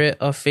spirit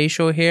of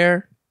facial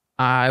hair,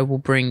 I will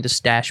bring the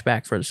stash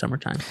back for the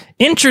summertime.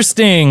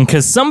 Interesting,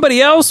 because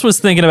somebody else was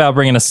thinking about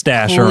bringing a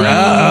stash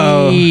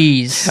around.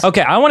 Please.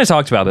 Okay, I want to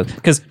talk about this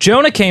because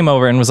Jonah came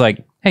over and was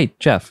like, "Hey,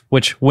 Jeff,"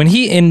 which when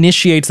he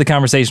initiates the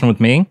conversation with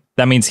me,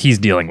 that means he's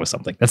dealing with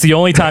something. That's the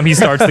only time he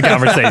starts the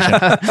conversation.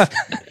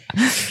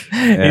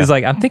 He's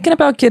like, "I'm thinking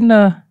about doing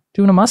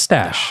a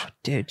mustache,"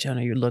 Dude,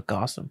 Jonah, you look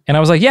awesome. and I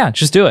was like, "Yeah,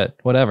 just do it,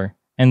 whatever."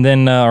 And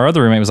then our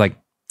other roommate was like,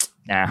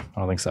 "Nah, I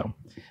don't think so,"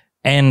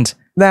 and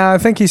Nah, I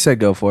think he said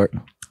go for it.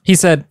 he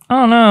said,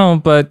 "Oh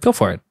no, but go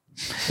for it."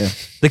 Yeah.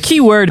 The key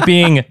word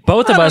being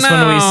both of I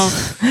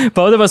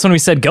us when we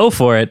said go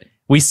for it,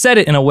 we said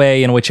it in a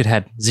way in which it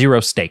had zero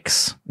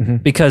stakes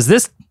because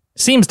this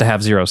seems to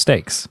have zero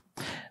stakes.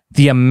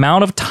 The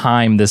amount of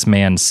time this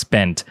man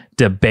spent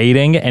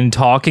debating and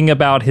talking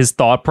about his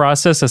thought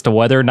process as to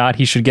whether or not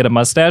he should get a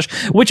mustache,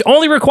 which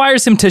only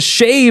requires him to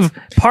shave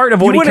part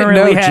of what You he wouldn't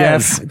currently know,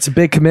 has. Jeff. It's a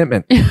big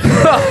commitment.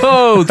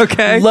 Oh,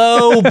 Okay.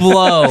 low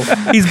blow.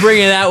 He's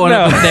bringing that one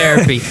up in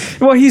therapy.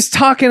 Well, he's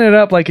talking it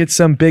up like it's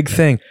some big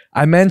thing.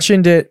 I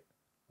mentioned it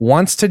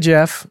once to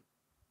Jeff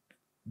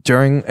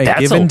during a That's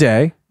given a-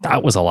 day,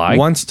 That was a lie.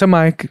 once to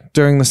Mike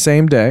during the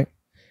same day.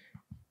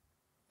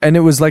 And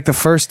it was like the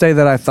first day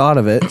that I thought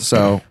of it.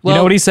 So You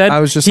know what he said? I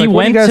was just he like, what do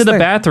went you guys to the think?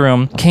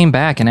 bathroom, came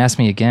back, and asked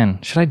me again,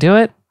 should I do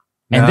it?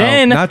 And No,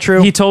 then not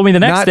true. he told me the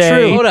next Not day.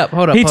 true.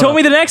 Hold up. He told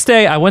me the next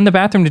day I went in the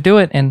bathroom to do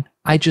it, and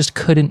I just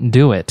couldn't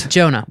do it.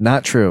 Jonah,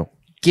 not true.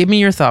 give me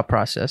your thought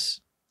process.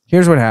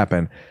 Here's what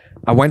happened.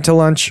 I went to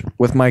lunch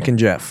with Mike and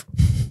Jeff.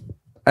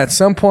 At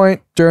some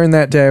point during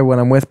that day when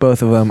I'm with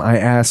both of them, I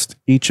asked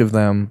each of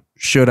them,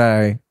 should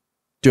I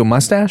do a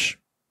mustache?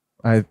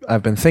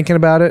 I've been thinking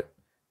about it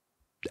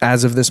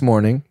as of this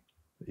morning.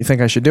 You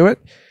think I should do it?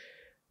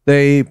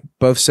 They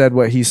both said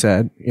what he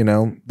said. You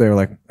know, they were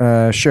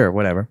like, sure,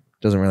 whatever.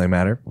 Doesn't really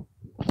matter.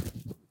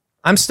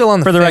 I'm still on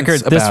the For the fence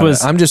record, this about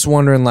was- it. I'm just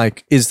wondering,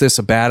 like, is this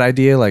a bad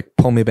idea? Like,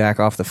 pull me back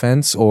off the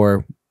fence,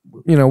 or,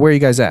 you know, where are you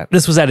guys at?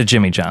 This was at a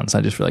Jimmy John's.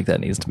 I just feel like that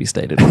needs to be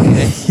stated.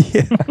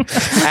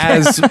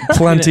 As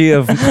plenty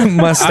of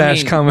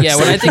mustache conversations. yeah,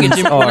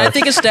 when I are.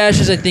 think of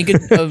stashes, I think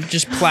of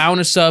just plowing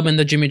a sub in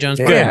the Jimmy John's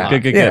parking Yeah.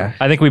 lot. Good. Yeah.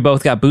 I think we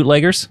both got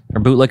bootleggers,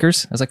 or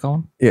bootlickers, as I call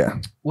them. Yeah,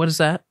 What is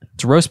that?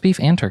 It's roast beef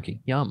and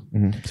turkey. Yum.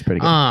 it's pretty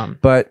good. Mm.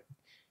 But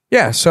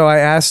yeah, so I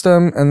asked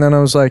him, and then I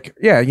was like,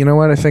 yeah, you know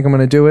what? I think I'm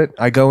going to do it.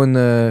 I go in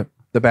the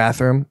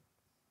bathroom,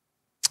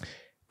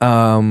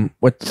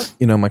 with,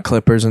 you know, my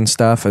clippers and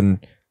stuff.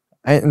 And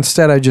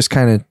instead I just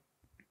kind of,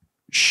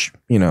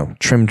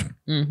 trimmed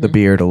Mm-hmm. the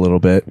beard a little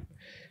bit.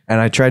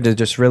 And I tried to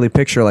just really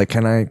picture, like,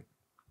 can I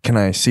can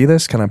I see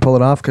this? Can I pull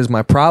it off? Because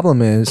my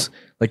problem is,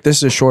 like, this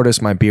is the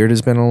shortest my beard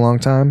has been in a long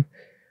time.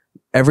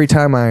 Every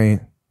time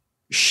I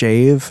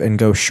shave and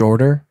go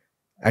shorter,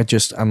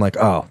 I'm like,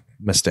 oh,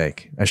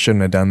 mistake. I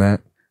shouldn't have done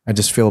that. I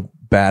just feel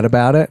bad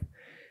about it.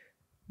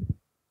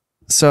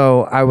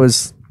 So I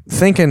was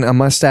thinking a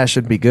mustache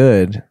would be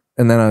good.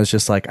 And then I was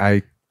just like,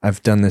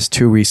 I've done this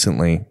too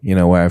recently,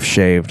 where I've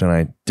shaved and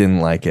I didn't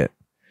like it.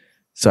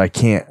 So I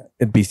can't,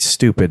 it'd be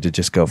stupid to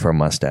just go for a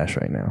mustache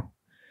right now.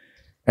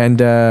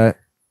 And I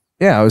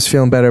was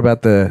feeling better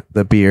about the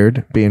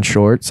beard being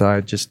short. So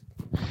I just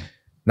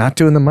not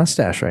doing the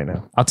mustache right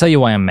now. I'll tell you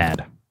why I'm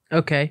mad.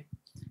 Okay.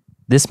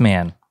 This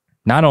man,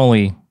 not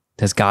only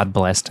has God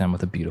blessed him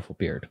with a beautiful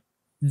beard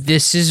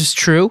This is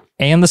true.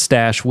 and the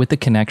stash with the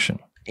connection,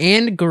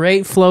 And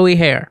great flowy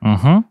hair.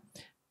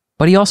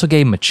 but he also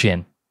gave him a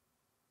chin.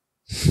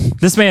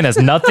 This man has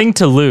nothing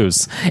to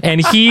lose,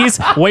 and he's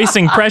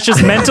wasting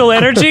precious mental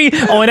energy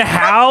on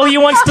how he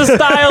wants to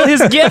style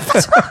his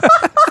gift.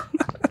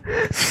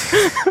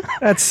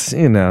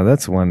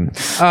 That's one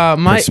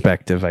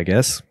perspective, I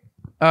guess.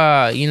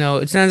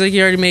 It sounds like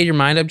you already made your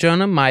mind up,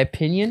 Jonah. My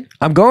opinion.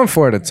 I'm going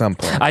for it at some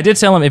point. I did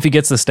tell him if he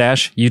gets the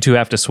stash, you two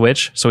have to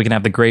switch so we can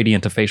have the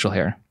gradient of facial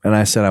hair. And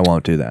I said I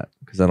won't do that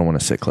because I don't want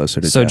to sit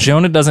closer to So Jeff.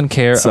 Jonah doesn't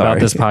care Sorry.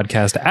 about this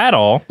podcast at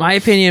all. My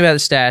opinion about the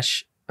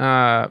stash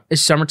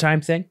is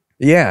summertime thing.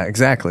 Yeah,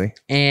 exactly.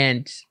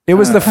 And It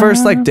was the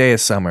first day of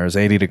summer. It was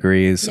 80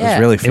 degrees. I Yeah. was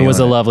really It feeling was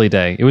a lovely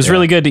day. It was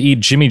really good to eat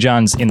Jimmy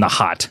John's in the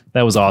hot.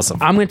 That was awesome.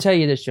 I'm going to tell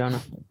you this,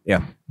 Jonah.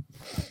 Yeah.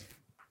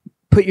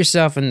 Put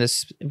yourself in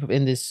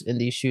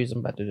these shoes I'm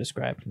about to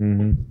describe.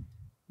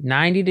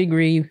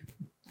 90-degree,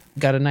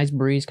 got a nice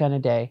breeze kind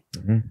of day.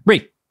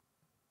 Great.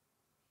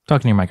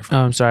 Talking to your microphone.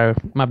 Oh, I'm sorry.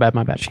 My bad.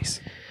 Jeez.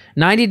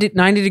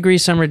 90-degree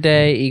summer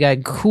day. You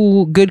got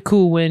good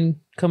cool wind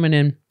coming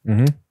in.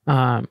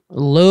 Low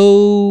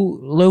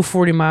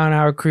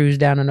 40-mile-an-hour cruise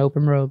down an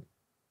open road.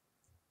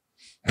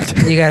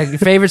 You got your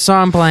favorite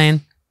song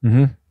playing.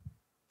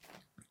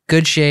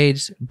 Good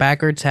shades,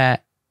 backwards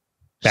hat,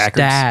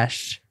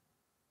 stash,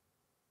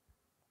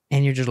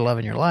 and you're just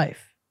loving your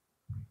life.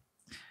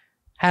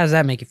 How does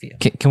that make you feel?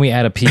 Can we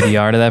add a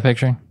PBR to that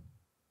picture?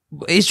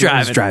 He's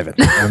driving.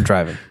 I'm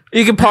driving.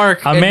 You can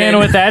park. A man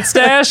with that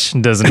stash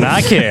does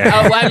not care.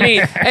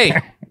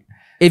 Hey,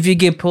 if you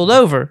get pulled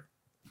over,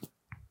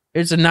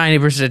 it's a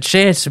 90%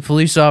 chance the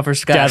police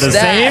officer got Got the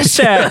same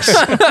stash.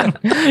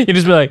 You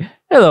just be like,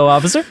 "Hello,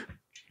 officer.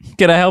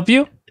 Can I help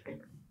you?"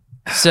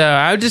 So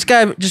I just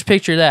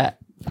picture that.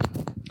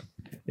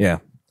 Yeah.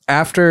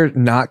 After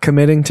not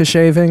committing to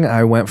shaving,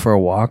 I went for a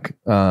walk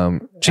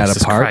at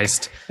Jesus a park.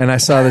 Christ. And I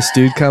saw this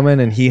dude coming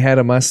and he had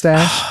a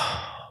mustache.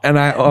 And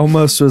I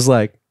almost was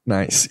like,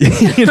 nice.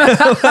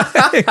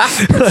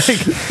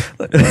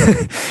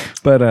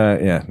 But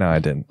no, I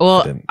didn't.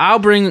 Well, I didn't. I'll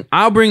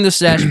bring the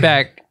stash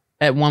back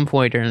at one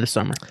point during the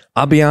summer.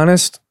 I'll be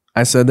honest.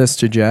 I said this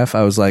to Jeff.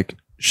 I was like,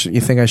 you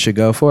think I should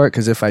go for it?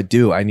 Because if I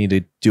do, I need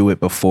to do it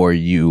before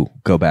you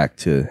go back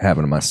to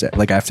having a mustache.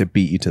 Like I have to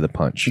beat you to the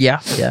punch.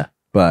 Yeah.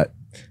 But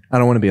I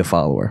don't want to be a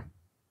follower.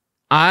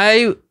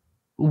 I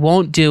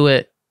won't do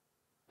it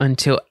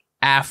until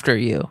after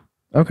you.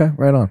 Okay,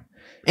 right on.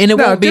 And it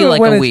won't be do it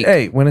like when a it's- week.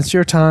 Hey, when it's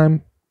your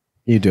time,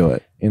 you do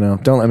it.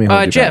 Don't let me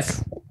hold you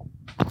Jeff,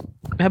 back.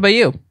 how about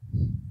you?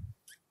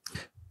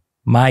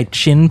 My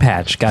chin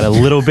patch got a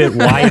little bit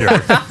wider.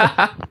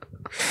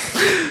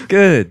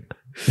 Good.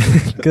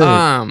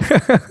 Good.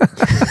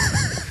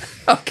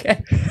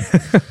 Okay.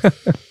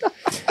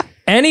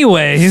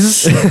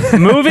 Anyways,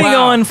 moving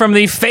on from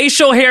the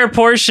facial hair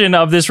portion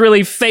of this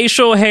really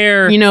facial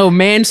hair.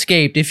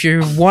 Manscaped, if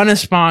you want to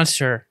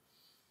sponsor,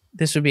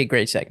 this would be a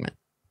great segment.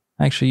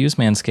 I actually use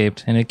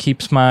Manscaped, and it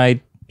keeps my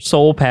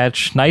soul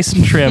patch nice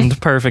and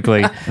trimmed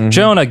perfectly.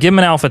 Jonah, give him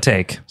an alpha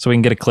take so we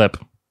can get a clip.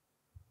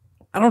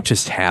 I don't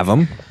just have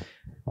them.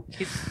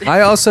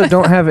 I also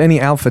don't have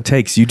any alpha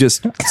takes. You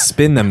just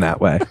spin them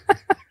that way.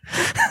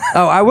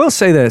 Oh, I will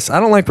say this. I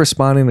don't like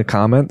responding to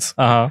comments,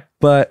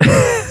 but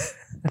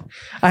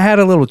I had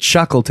a little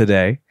chuckle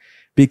today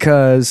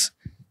because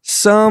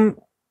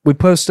we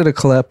posted a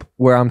clip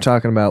where I'm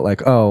talking about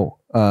like,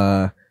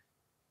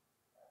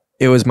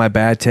 it was my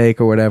bad take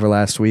or whatever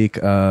last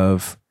week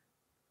of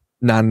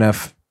not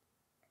enough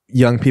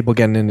young people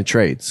getting into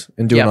trades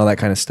and doing all that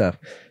kind of stuff.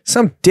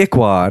 Some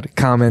dickwad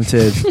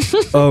commented,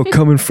 "Oh,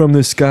 coming from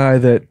this guy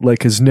that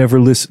like has never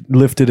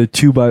lifted a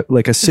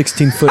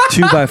 16-foot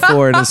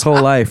 2x4 in his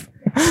whole life."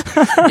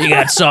 You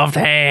got soft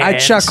hands. I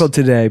chuckled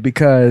today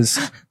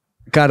because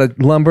got a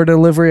lumber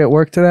delivery at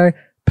work today.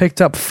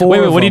 Picked up 4. Wait,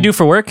 of what do you them. do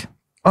for work?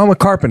 I'm a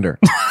carpenter.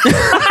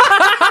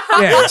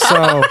 Yeah,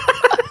 so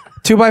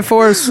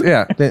 2x4s.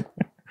 Yeah,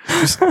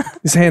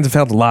 these hands have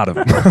held a lot of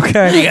them.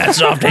 Okay, You got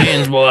soft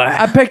hands, boy.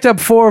 I picked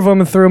up 4 of them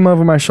and threw them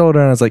over my shoulder,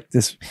 and I was like,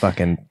 "This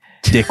fucking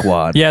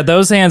dickwad." Yeah,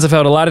 those hands have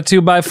held a lot of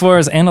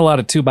 2x4s and a lot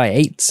of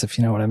 2x8s, if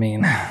you know what I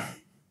mean.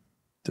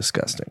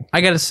 Disgusting.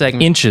 I got a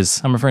segment.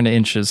 Inches. I'm referring to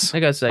inches I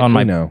got a segment. on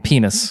my We know.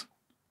 penis.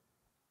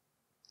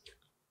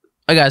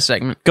 I got a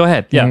segment. Go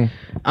ahead. Yeah. Mhm.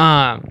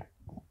 I'm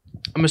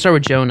gonna start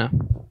with Jonah.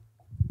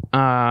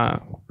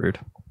 Rude.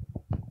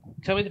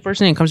 Tell me the first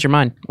thing that comes to your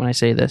mind when I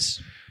say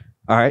this.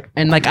 All right.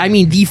 And like, I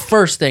mean, the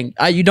first thing.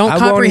 You don't I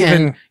won't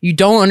comprehend. even- You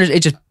don't understand.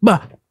 It just,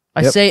 bah.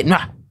 I Yep. say it,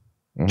 nah.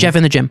 Mhm. Jeff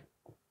in the gym.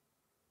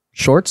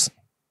 Shorts?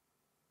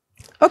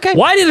 Okay.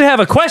 Why did it have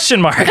a question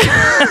mark?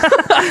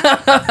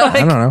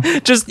 I don't know.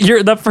 Just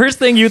the first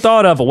thing you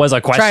thought of was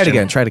a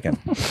question. Try it again.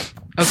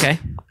 Okay.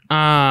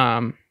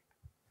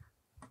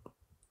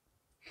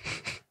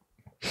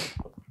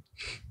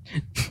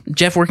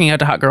 Jeff working out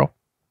to hot girl.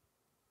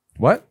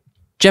 What?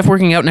 Jeff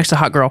working out next to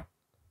hot girl.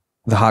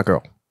 The hot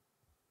girl.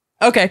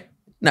 Okay.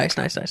 Nice.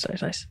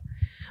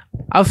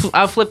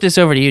 I'll flip this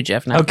over to you,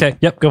 Jeff. Now. Okay.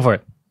 Yep. Go for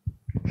it.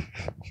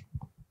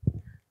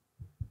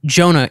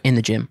 Jonah in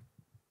the gym.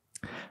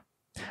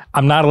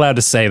 I'm not allowed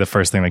to say the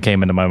first thing that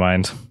came into my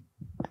mind.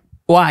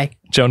 Why?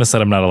 Jonah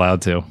said I'm not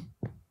allowed to.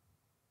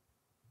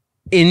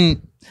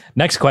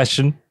 Next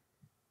question.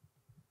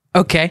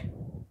 Okay.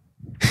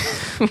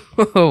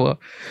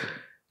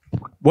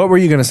 What were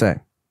you going to say?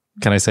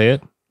 Can I say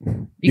it?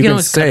 You can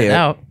always cut it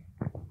out.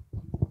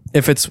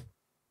 If it's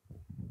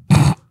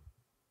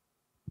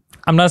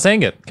I'm not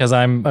saying it because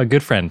I'm a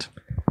good friend.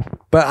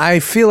 But I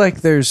feel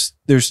like there's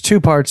two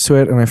parts to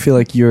it, and I feel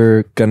like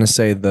you're gonna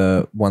say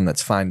the one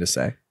that's fine to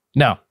say.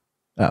 No.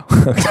 Oh,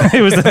 okay.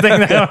 It was the thing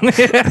that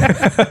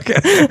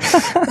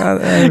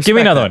I Give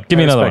me another one. Give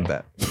me I another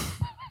respect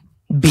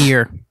one.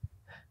 Beer.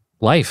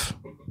 Life,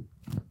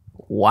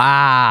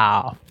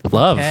 Wow.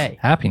 love, Okay.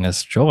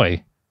 happiness,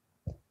 joy.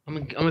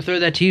 I'm gonna throw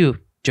that to you,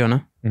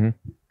 Jonah. Mhm.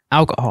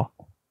 Alcohol.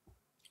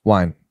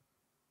 Wine.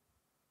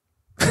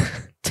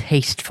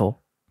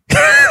 Tasteful.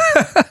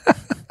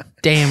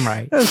 Damn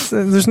right.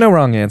 There's no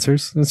wrong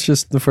answers. It's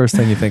just the first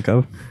thing you think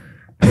of.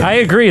 I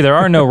agree. There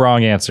are no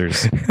wrong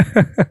answers.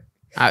 We're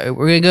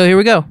gonna go. Here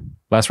we go.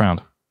 Last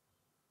round.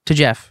 To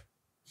Jeff.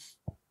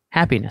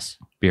 Happiness.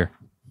 Beer.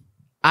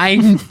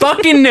 I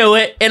fucking knew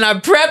it, and I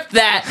prepped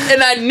that,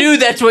 and I knew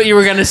that's what you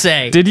were gonna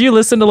say. Did you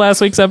listen to last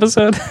week's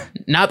episode?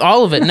 Not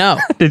all of it. No.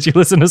 Did you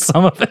listen to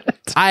some of it?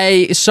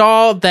 I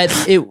saw that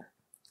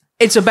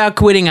it's about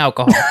quitting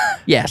alcohol.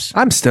 Yes.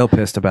 I'm still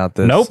pissed about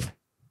this. Nope.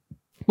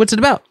 What's it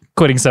about?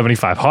 Quitting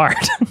 75 hard.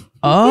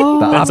 Oh,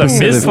 That's a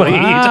opposite of- mislead.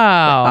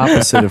 wow.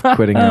 Opposite of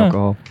quitting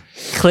alcohol.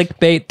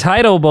 Clickbait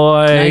title,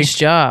 boy. Nice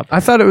job. I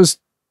thought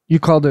you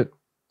called it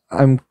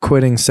I'm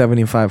quitting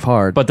 75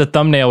 hard. But the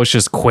thumbnail was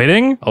just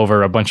quitting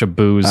over a bunch of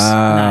booze.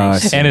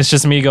 Nice. And it's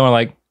just me going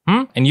like,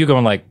 and you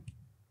going like,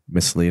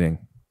 misleading.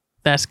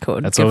 That's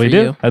code. that's Good what we for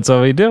do. you. That's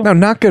what we do. No,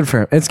 not good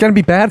for him. It's going to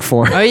be bad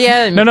for him. Oh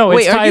yeah. No,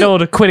 Wait, it's are you-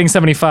 titled Quitting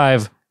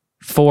 75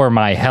 for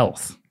My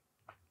Health.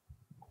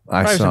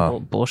 I Probably some saw.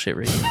 bullshit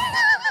reading.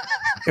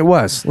 It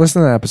was.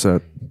 Listen to the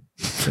episode.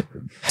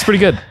 It's pretty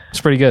good. It's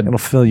pretty good. It'll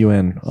fill you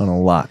in on a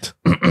lot.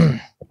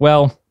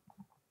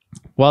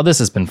 Well, this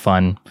has been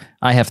fun.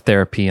 I have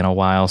therapy in a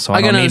while, so I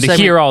I got don't another need to segment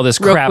hear all this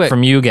real crap quick.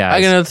 from you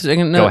guys.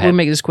 We'll ahead.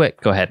 make this quick.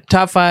 Go ahead.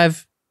 Top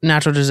 5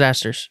 natural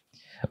disasters.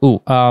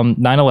 Ooh,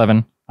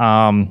 9/11.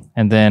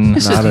 And then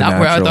This Not is a not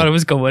where I natural- thought it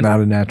was going. Not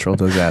a natural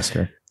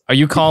disaster. are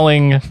you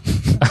calling?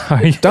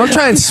 Don't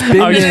try and spin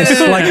Are you- this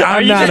like are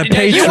I'm you- not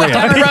a You went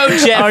down patriot. the road,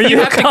 Jeff. Are you you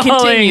have to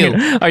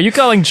continue. Are you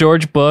calling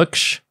George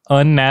Bush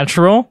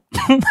unnatural?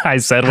 I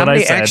said How what I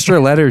many said. extra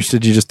letters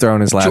did you just throw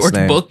in his last George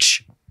name?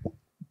 Bush.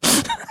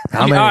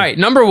 How many? All right,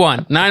 number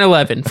 1,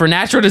 9/11 for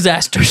natural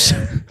disasters.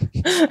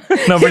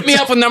 Number Hit me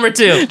up with number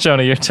 2.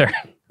 Jonah, your turn.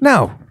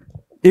 No.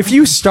 If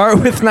you start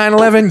with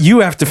 9/11, you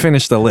have to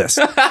finish the list.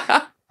 Okay,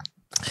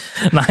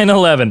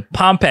 9/11,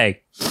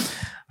 Pompeii.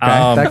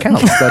 that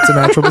counts. That's a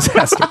natural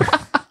disaster.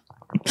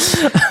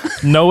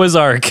 Noah's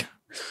Ark.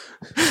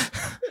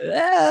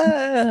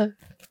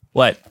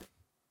 What?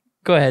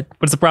 Go ahead.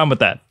 What's the problem with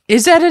that?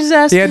 Is that a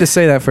disaster? He had to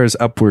say that for his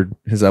upward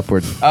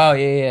Oh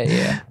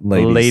yeah.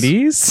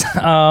 ladies.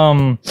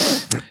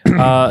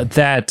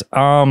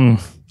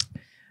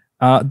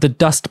 The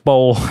Dust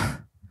Bowl,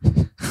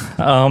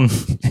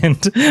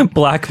 and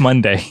Black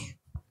Monday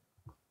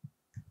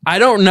I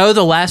don't know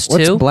the last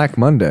What's two. Black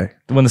Monday?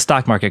 when the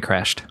stock market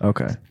crashed.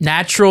 Okay.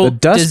 Natural The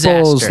Dust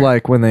disaster. Bowl is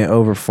like when they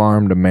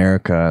overfarmed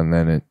America and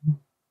then it,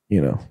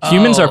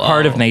 Humans are Oh,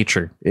 part of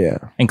nature, yeah.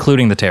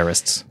 including the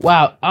terrorists.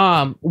 Wow.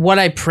 What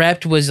I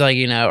prepped was like,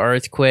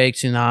 earthquake,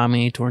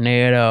 tsunami,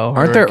 tornado.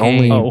 Aren't there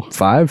hurricane. only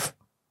 5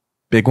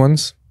 big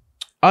ones?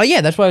 Oh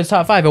yeah, that's why it was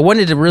top 5. I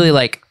wanted to really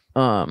like.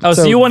 Oh, So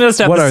so you wanted us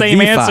to have what the are same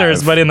the answers,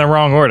 5? but in the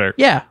wrong order.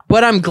 Yeah,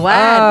 but I'm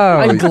glad. Oh,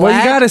 I'm glad. well,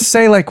 you gotta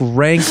say like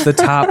rank the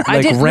top. I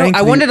Like didn't. rank.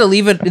 I wanted to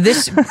leave it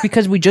this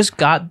because we just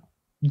got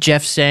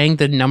Jeff saying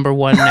the number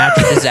 1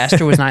 natural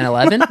disaster was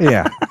 9/11.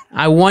 Yeah,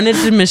 I wanted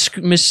to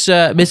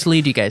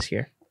mislead you guys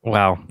here.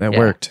 Wow. that Yeah.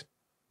 worked.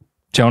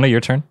 Jonah,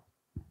 your turn.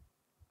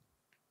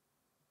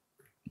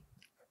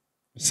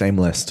 Same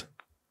list.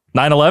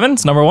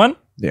 9/11's number 1.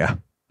 Yeah.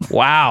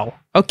 Wow.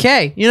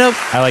 Okay.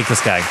 I like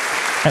this guy.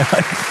 I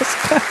like this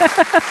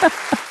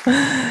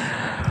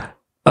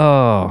guy.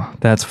 Oh,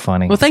 that's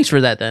funny. Well, thanks for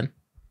that then.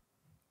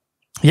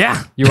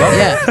 Yeah, you're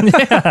welcome. Yeah.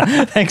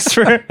 Yeah. Thanks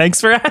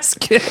for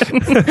asking.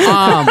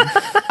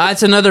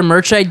 That's another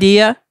merch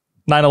idea,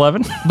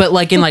 9/11. but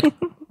like in like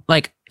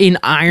like in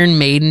Iron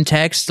Maiden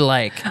text,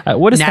 like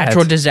what is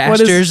natural that?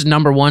 disasters.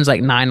 Number one's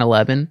like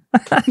 9/11.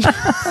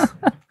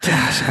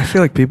 Gosh, I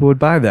feel like people would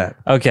buy that.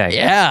 Okay.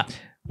 Yeah.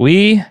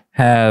 We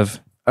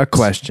have A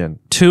question.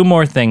 2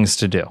 more things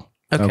to do.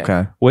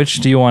 Okay. Which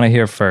do you want to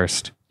hear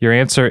first? Your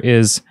answer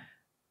is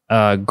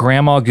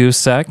grandma goose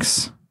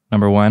sex,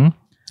 number 1.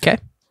 Okay.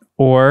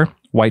 Or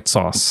white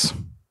sauce.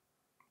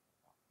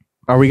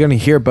 Are we going to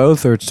hear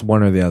both or it's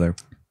one or the other?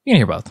 You can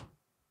hear both.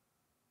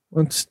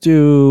 Let's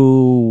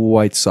do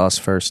white sauce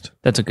first.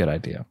 That's a good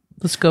idea.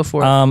 Let's go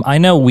for it. I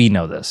know we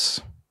know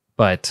this,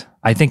 but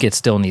I think it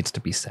still needs to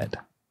be said.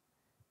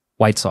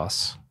 White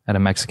sauce at a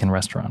Mexican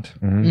restaurant.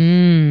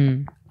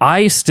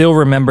 I still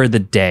remember the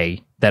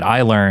day that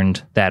I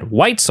learned that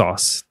white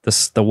sauce,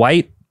 the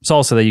white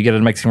salsa that you get at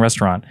a Mexican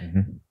restaurant,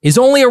 is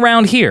only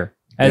around here,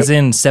 as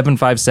in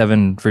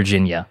 757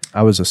 Virginia.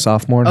 I was a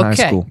sophomore in high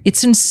school.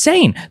 It's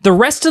insane. The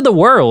rest of the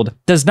world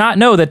does not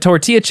know that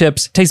tortilla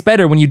chips taste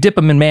better when you dip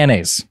them in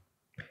mayonnaise.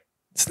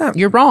 It's not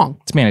You're wrong.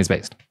 It's mayonnaise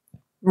based.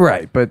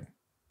 right, but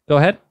Go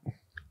ahead.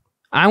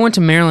 I went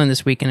to Maryland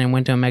this weekend and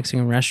went to a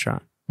Mexican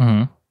restaurant.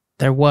 Mm-hmm.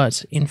 There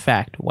was, in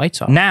fact, white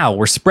sauce. Now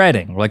we're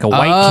spreading like a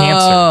white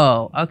cancer.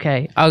 Oh,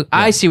 okay.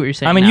 I see what you're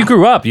saying. I mean, now. you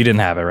grew up, you didn't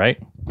have it,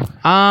 right?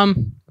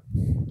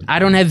 I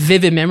don't have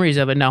vivid memories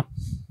of it. No.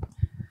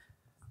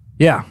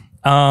 Yeah.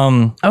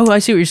 Oh, I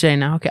see what you're saying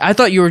now. Okay, I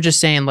thought you were just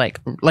saying like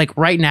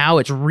right now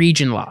it's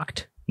region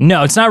locked.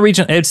 No, it's not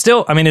region. It's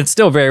still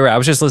very rare. I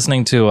was just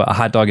listening to A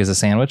Hot Dog is a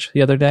Sandwich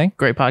the other day.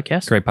 Great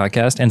podcast. Great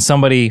podcast. And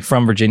somebody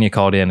from Virginia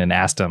called in and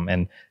asked him,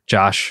 and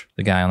Josh,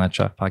 the guy on that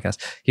podcast,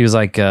 he was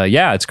like,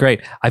 yeah, it's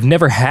great. I've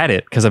never had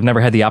it because I've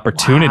never had the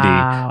opportunity,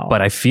 Wow.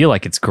 but I feel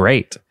like it's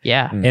great.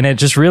 Yeah, And it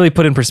just really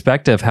put in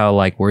perspective how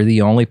like we're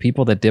the only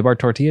people that dip our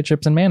tortilla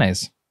chips in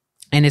mayonnaise.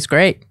 and it's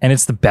great. And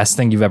it's the best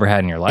thing you've ever had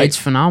in your life. It's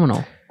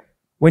phenomenal.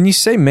 when you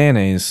say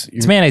mayonnaise,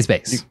 It's mayonnaise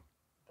based.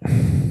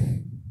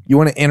 you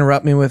want to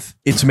interrupt me with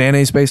it's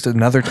mayonnaise based a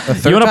third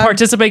You want to time?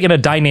 participate in a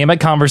dynamic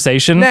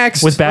conversation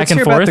Next, with back let's and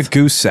hear forth? about the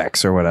goose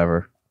sex or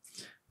whatever.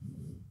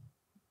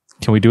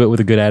 Can we do it with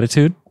a good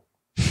attitude?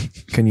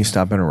 Can you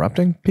stop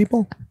interrupting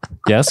people?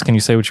 Yes. Can you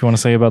say what you want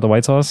to say about the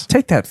white sauce?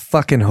 Take that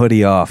fucking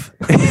hoodie off.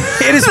 It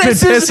has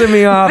been pissing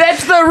me off.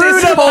 That's the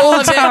root this of all whole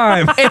of it.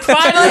 time. It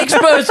finally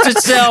exposed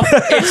itself.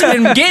 It's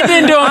been getting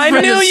into him. I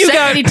from knew the you second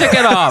got- he took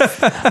it off.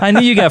 I knew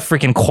you got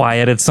freaking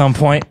quiet at some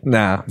point.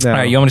 No. All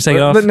right, you want me to take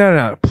it off?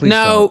 No, please.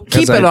 No, don't, 'cause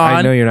keep it I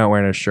on. know you're not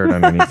wearing a shirt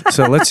underneath.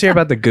 So let's hear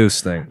about the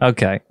goose thing.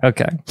 Okay.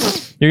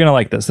 You're going to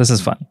like this. This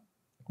is fun.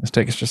 Let's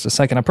take us just a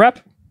second to prep.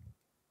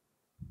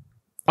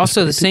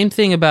 Also, the same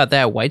thing about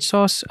that white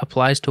sauce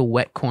applies to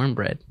wet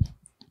cornbread.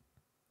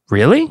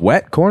 Really?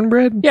 Wet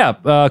cornbread? Yeah,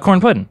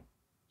 corn pudding.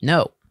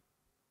 No,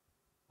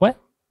 What?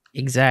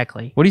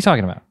 exactly. What are you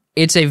talking about?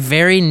 It's a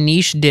very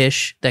niche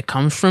dish that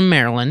comes from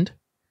Maryland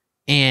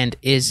and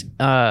is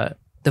the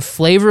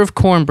flavor of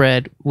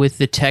cornbread with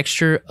the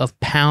texture of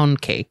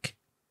pound cake.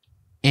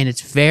 And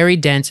it's very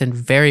dense and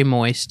very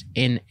moist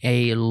in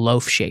a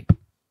loaf shape.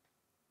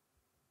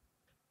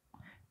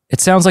 It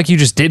sounds like you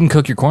just didn't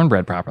cook your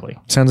cornbread properly.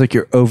 Sounds like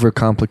you're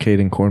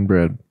overcomplicating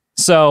cornbread.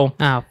 So,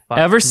 Oh, fuck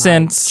Ever my-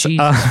 since,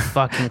 Jesus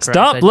fucking Christ.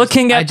 stop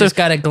looking at I just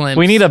got a glimpse.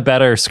 we need a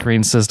better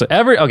screen system.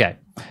 Okay.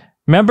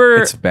 Remember,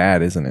 It's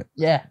bad, isn't it?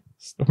 Yeah.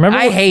 remember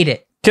I hate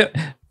it. Can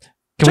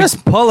we-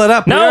 Just pull it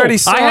up. We No, already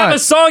saw I have it. a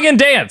song and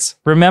dance.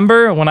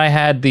 Remember when I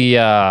had the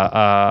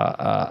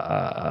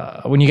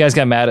when you guys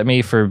got mad at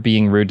me for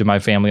being rude to my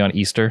family on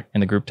Easter in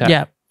the group chat?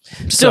 Yeah.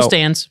 Still So,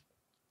 stands.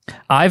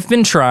 I've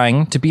been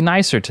trying to be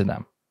nicer to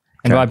them.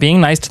 And Okay. by being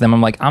nice to them,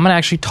 I'm like, I'm going to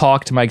actually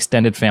talk to my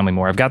extended family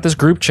more. I've got this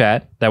group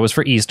chat that was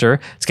for Easter.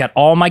 It's got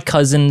all my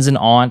cousins and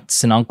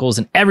aunts and uncles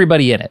and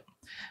everybody in it.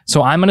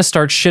 So I'm going to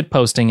start shit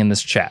posting in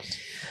this chat.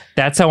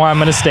 That's how I'm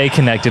going to stay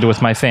connected with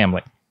my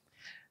family.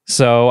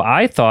 So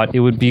I thought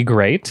it would be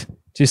great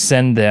to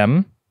send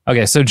them.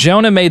 Okay, so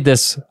Jonah made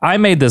this. I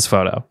made this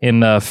photo in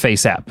the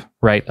Face app,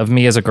 right, of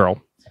me as a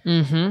girl.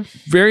 Mm-hmm.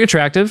 Very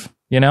attractive,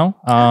 10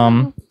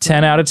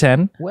 out of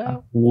 10.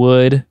 Well,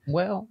 Would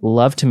well,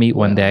 love to meet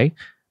one day.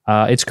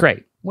 It's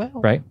great, well,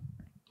 right?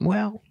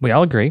 well, We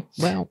all agree.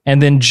 well.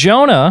 And then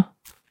Jonah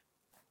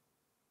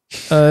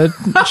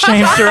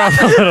changed her up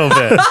a little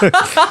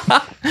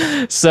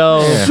bit. So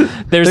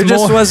there's There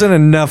just more. wasn't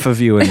enough of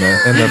you in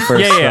the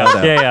first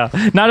photo.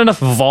 yeah. Not enough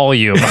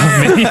volume of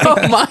me,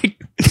 Oh my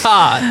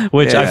God.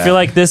 which I Yeah. feel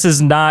like this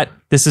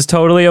is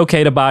totally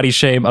okay to body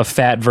shame a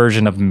fat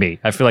version of me.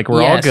 I feel like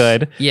we're all Yes.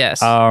 good.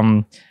 Yes.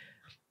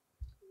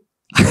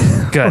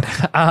 Good.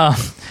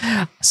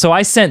 So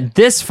I sent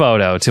this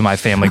photo to my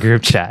family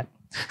group chat,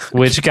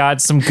 which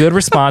got some good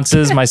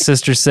responses. My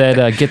sister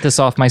said, get this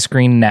off my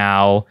screen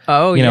now.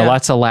 Oh, You know, yeah.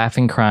 lots of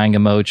laughing, crying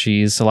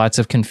emojis, so lots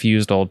of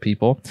confused old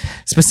people.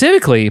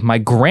 Specifically, my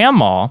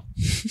grandma,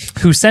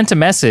 who sent a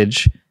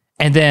message,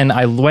 and then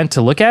I went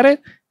to look at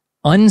it,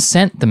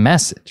 unsent the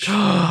message.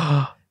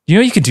 You You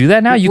know you could do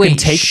that now. You can Wait,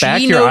 take she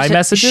back your knows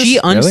that- iMessages. She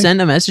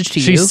unsent a message to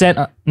She you. sent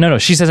no.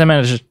 She sent a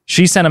message.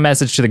 She sent a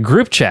message to the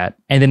group chat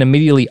and then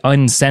immediately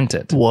unsent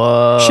it.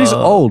 Whoa. She's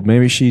old.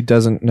 Maybe she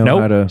doesn't know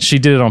how to. Nope, she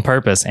did it on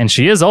purpose, and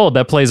she is old.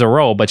 That plays a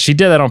role, but she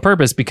did that on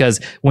purpose because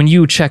when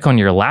you check on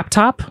your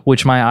laptop,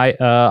 which my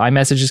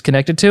iMessage is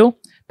connected to,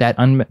 that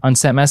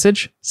unsent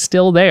message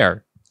still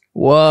there.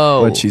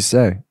 Whoa. What'd she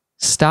say?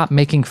 Stop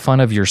making fun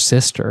of your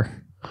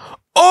sister.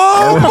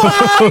 Oh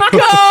my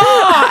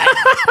god!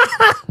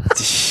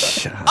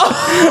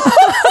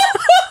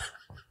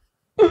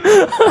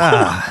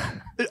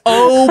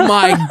 Oh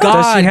my god,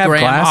 Does she have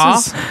Grandma.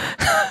 glasses?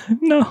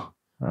 No,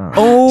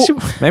 Oh,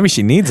 maybe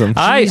she needs them.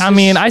 I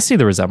mean I see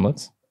the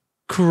resemblance.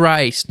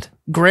 Christ.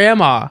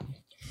 Grandma.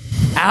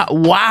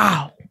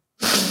 Wow.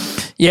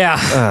 Yeah,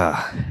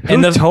 Who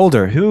And the- told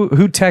her? Who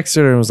texted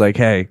her and was like,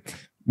 "Hey,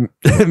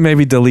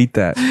 maybe delete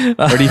that"?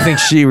 Or do you think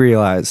she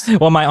realized?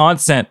 well, my aunt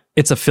sent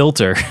it's a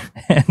filter,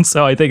 and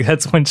so I think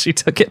that's when she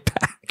took it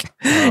back.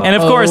 And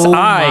of course, Oh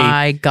I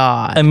my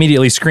god.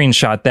 immediately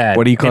screenshot that.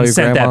 What do you call and your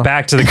sent grandma? that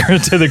back to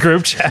the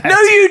group chat. No,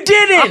 you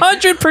didn't.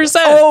 100%.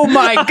 Oh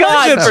my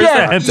god, 100%.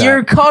 Jeff,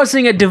 you're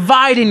causing a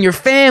divide in your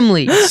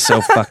family.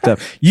 So fucked up.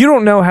 You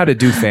don't know how to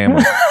do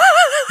family.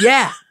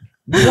 Yeah.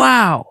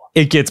 Wow.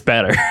 It gets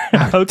better.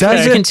 Does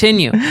Okay. it?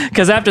 Continue.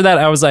 Because after that,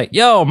 I was like,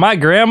 yo, my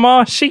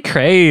grandma, she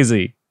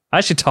crazy. I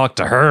should talk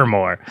to her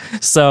more.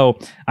 So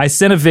I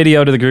sent a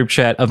video to the group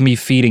chat of me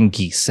feeding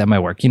geese at my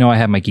work. You know, I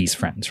have my geese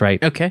friends,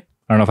 right? Okay.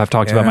 I don't know if I've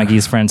talked about my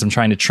geese friends. I'm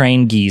trying to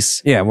train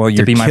geese. Yeah, well,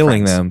 you're be my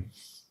killing friends. them.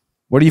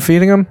 What are you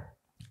feeding them?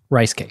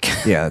 Rice cake.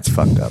 Yeah, it's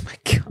fucked up.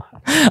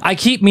 I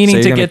keep meaning So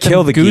you're to gonna get them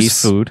kill the goose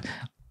geese? food.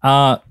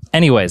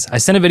 Anyways, I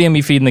sent a video of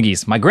me feeding the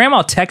geese. My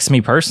grandma texts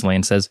me personally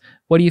and says,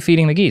 what are you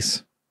feeding the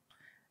geese?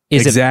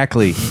 Is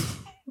Exactly.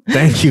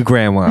 Thank you,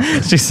 Grandma.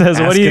 it? She says,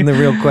 what are you? Asking the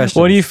real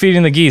question. What are you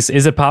feeding the geese?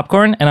 Is it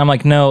popcorn? And I'm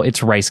like, no,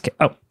 it's rice cake.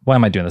 Oh, why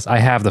am I doing this? I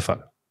have the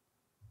photo.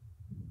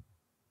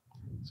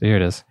 So here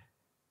it is.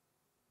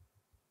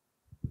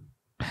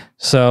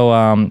 So,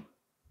 blah,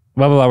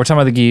 blah, blah. We're talking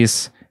about the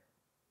geese.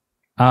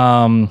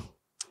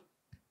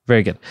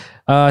 Very good.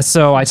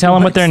 So I tell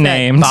them what they're What's that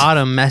named.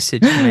 Bottom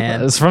message,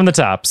 man. It's from the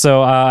top.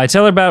 So I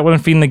tell her about what I'm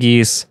feeding the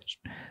geese.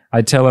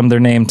 I tell them their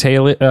name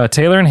Taylor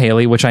and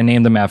Haley, which I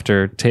named them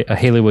after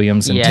Haley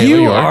Williams and Yeah, Taylor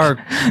You York. are.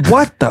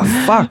 What the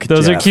fuck?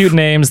 Those are Jeff? cute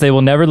names. They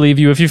will never leave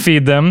you if you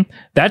feed them.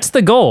 That's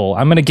the goal.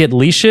 I'm going to get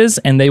leashes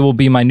and they will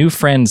be my new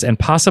friends and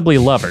possibly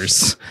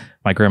lovers.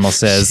 My grandma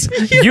says,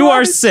 you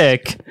are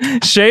sick.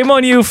 Shame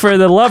on you for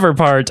the lover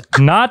part,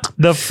 not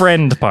the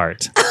friend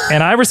part.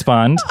 And I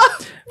respond,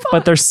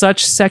 but they're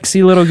such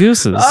sexy little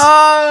gooses.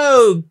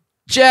 Oh,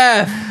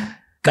 Jeff.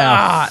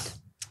 God.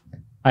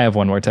 I have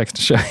one more text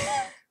to show you.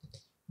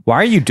 Why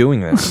are you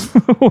doing this?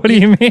 What do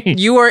you mean?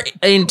 You are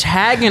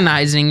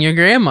antagonizing your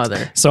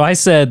grandmother. So I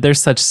said, they're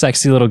such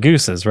sexy little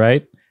gooses,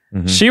 right?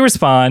 She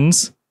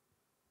responds,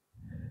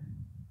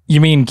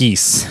 you mean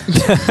geese.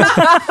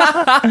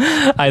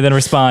 I then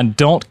respond,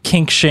 don't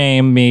kink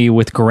shame me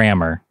with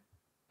grammar.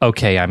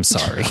 Okay, I'm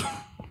sorry.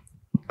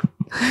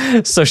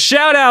 So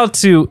shout out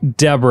to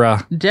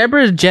Deborah.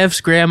 Deborah,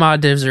 Jeff's grandma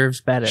deserves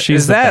better.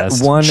 She's Is the that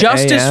best. 1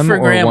 Justice a.m. for or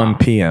Grandma. 1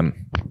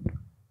 p.m.?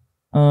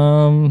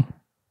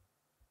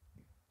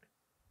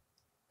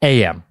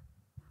 AM.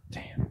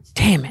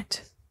 Damn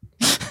it.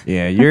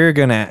 Yeah, you're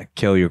gonna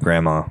kill your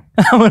grandma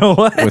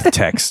What? with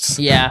texts.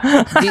 Yeah.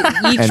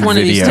 Each And one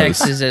of these videos.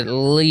 texts is at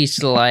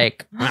least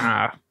like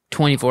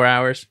 24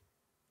 hours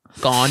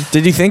gone.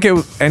 Did you think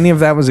any of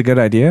that was a good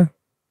idea?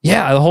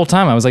 Yeah, the whole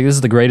time I was like, this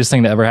is the greatest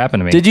thing to ever happen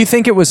to me. Did you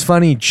think it was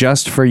funny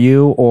just for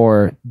you,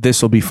 or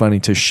this will be funny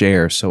to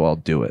share, so I'll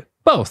do it?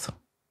 Both.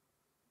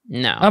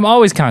 No. I'm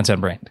always content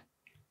brained.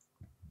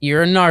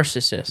 You're a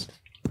narcissist.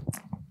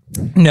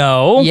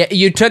 No. Yeah,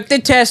 you took the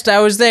test. I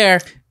was there.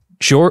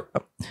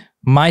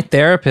 My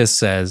therapist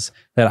says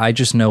that I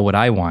just know what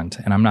I want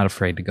and I'm not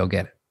afraid to go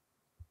get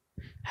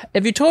it.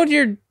 Have you told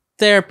your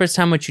therapist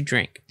how much you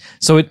drink?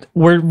 So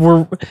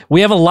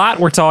we have a lot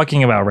we're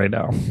talking about right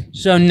now.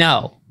 So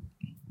no.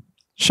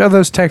 Show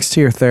those texts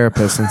to your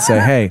therapist and say,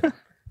 "Hey,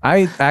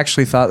 I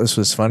actually thought this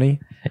was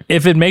funny,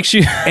 If it makes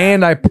you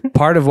and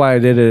part of why I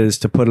did it is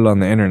to put it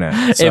on the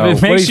internet." So, if what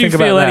it do makes you think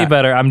about feel any that?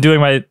 better, I'm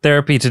doing my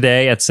therapy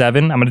today at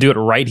 7. I'm going to do it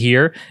right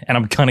here and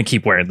I'm going to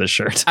keep wearing this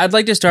shirt. I'd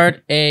like to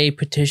start a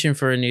petition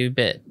for a new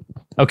bit.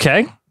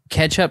 Okay?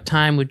 Catch up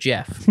time with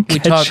Jeff.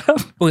 Catch up?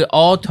 We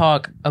all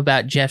talk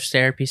about Jeff's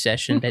therapy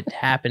session that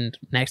happened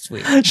next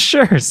week.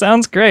 Sure,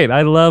 sounds great.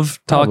 I love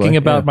talking Probably,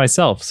 about yeah.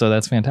 myself, so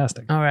that's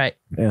fantastic. All right.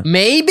 Yeah.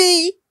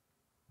 Maybe.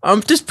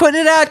 I'm just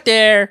putting it out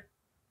there.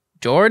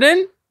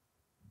 Jordan,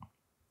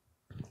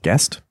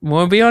 Guest?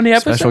 want to be on the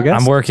episode? Special guest?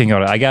 I'm working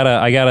on it. I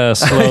gotta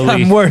slowly.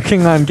 I'm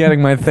working on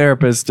getting my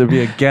therapist to be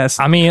a guest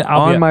I mean,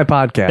 on my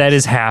podcast. That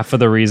is half of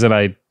the reason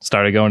I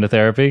started going to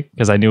therapy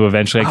because I knew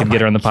eventually I could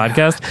get her on the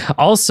podcast.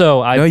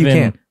 Also,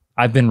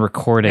 I've been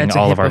recording That's a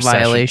all of our HIPAA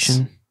violation.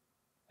 sessions.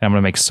 And I'm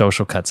gonna make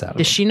social cuts out of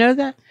Does it. she know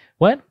that?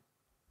 What?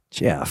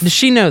 Jeff. Does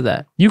she know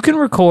that? You can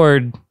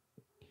record.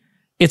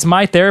 It's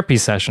my therapy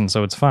session,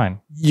 so it's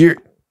fine.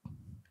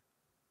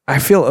 I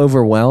feel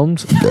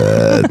overwhelmed.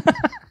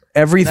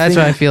 Everything. That's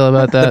how I feel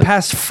about The that.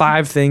 past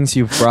 5 things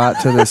you've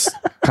brought to this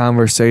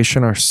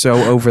conversation are so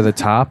over the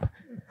top.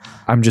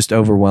 I'm just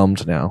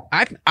overwhelmed now.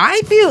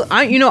 I feel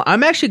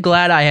I'm actually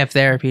glad I have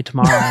therapy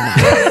tomorrow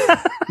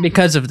now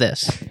because of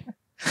this.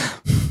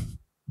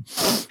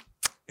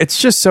 It's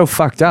just so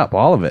fucked up,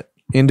 all of it.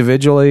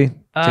 Individually,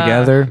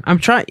 together.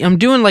 I'm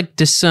doing like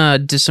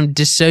some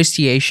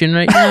dissociation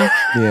right now.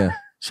 Yeah.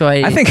 So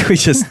I think we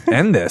just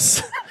end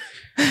this.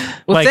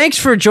 Well, Like, thanks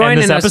for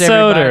joining end this us,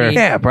 episode, everybody.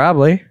 Yeah,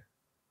 probably.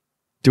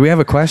 Do we have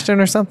a question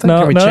or something? No,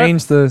 Can we no.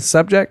 change the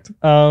subject?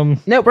 No,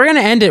 we're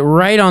gonna end it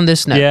right on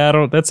this note. Yeah, I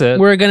don't. That's it.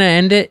 We're gonna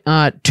end it.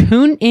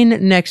 Tune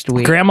in next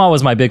week. Grandma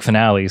was my big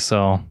finale,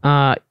 so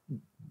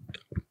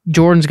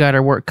Jordan's got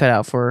her work cut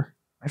out for her.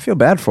 I feel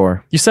bad for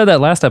her. you said that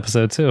last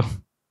episode too.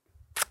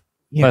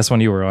 Yeah. Last one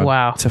you were on.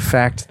 Wow. It's a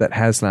fact that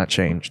has not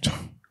changed.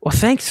 Well,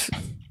 thanks.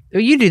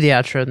 You do the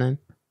outro then.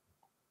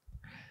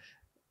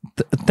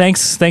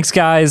 Thanks,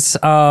 guys.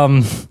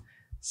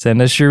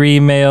 Send us your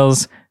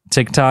emails,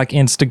 TikTok,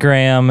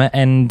 Instagram,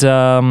 and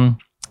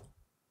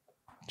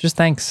just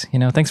thanks.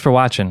 Thanks for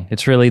watching.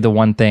 It's really the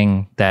one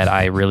thing that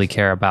I really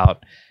care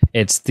about.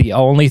 It's the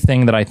only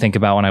thing that I think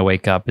about when I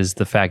wake up is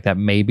the fact that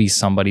maybe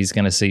somebody's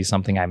going to see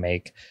something I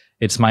make.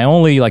 It's my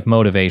only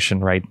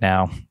motivation right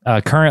now.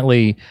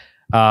 Currently,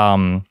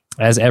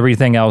 as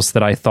everything else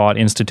that I thought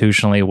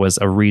institutionally was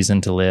a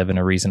reason to live and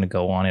a reason to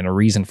go on and a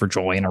reason for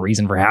joy and a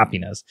reason for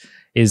happiness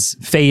is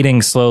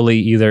fading slowly,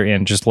 either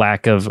in just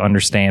lack of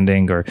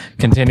understanding or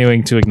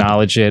continuing to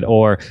acknowledge it,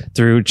 or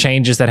through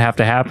changes that have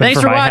to happen Thanks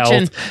for for my watching.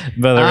 health,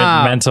 whether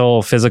it's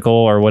mental, physical,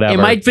 or whatever. It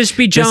might just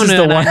be This is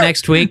Jonah the one-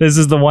 next week. This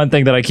is the one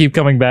thing that I keep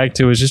coming back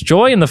to, is just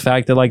joy in the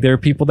fact that there are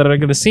people that are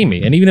going to see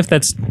me. And even if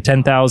that's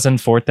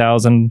 10,000,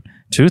 4,000,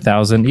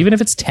 2,000, even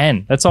if it's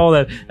 10, that's all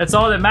that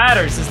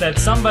matters, is that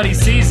somebody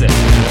sees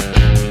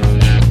it.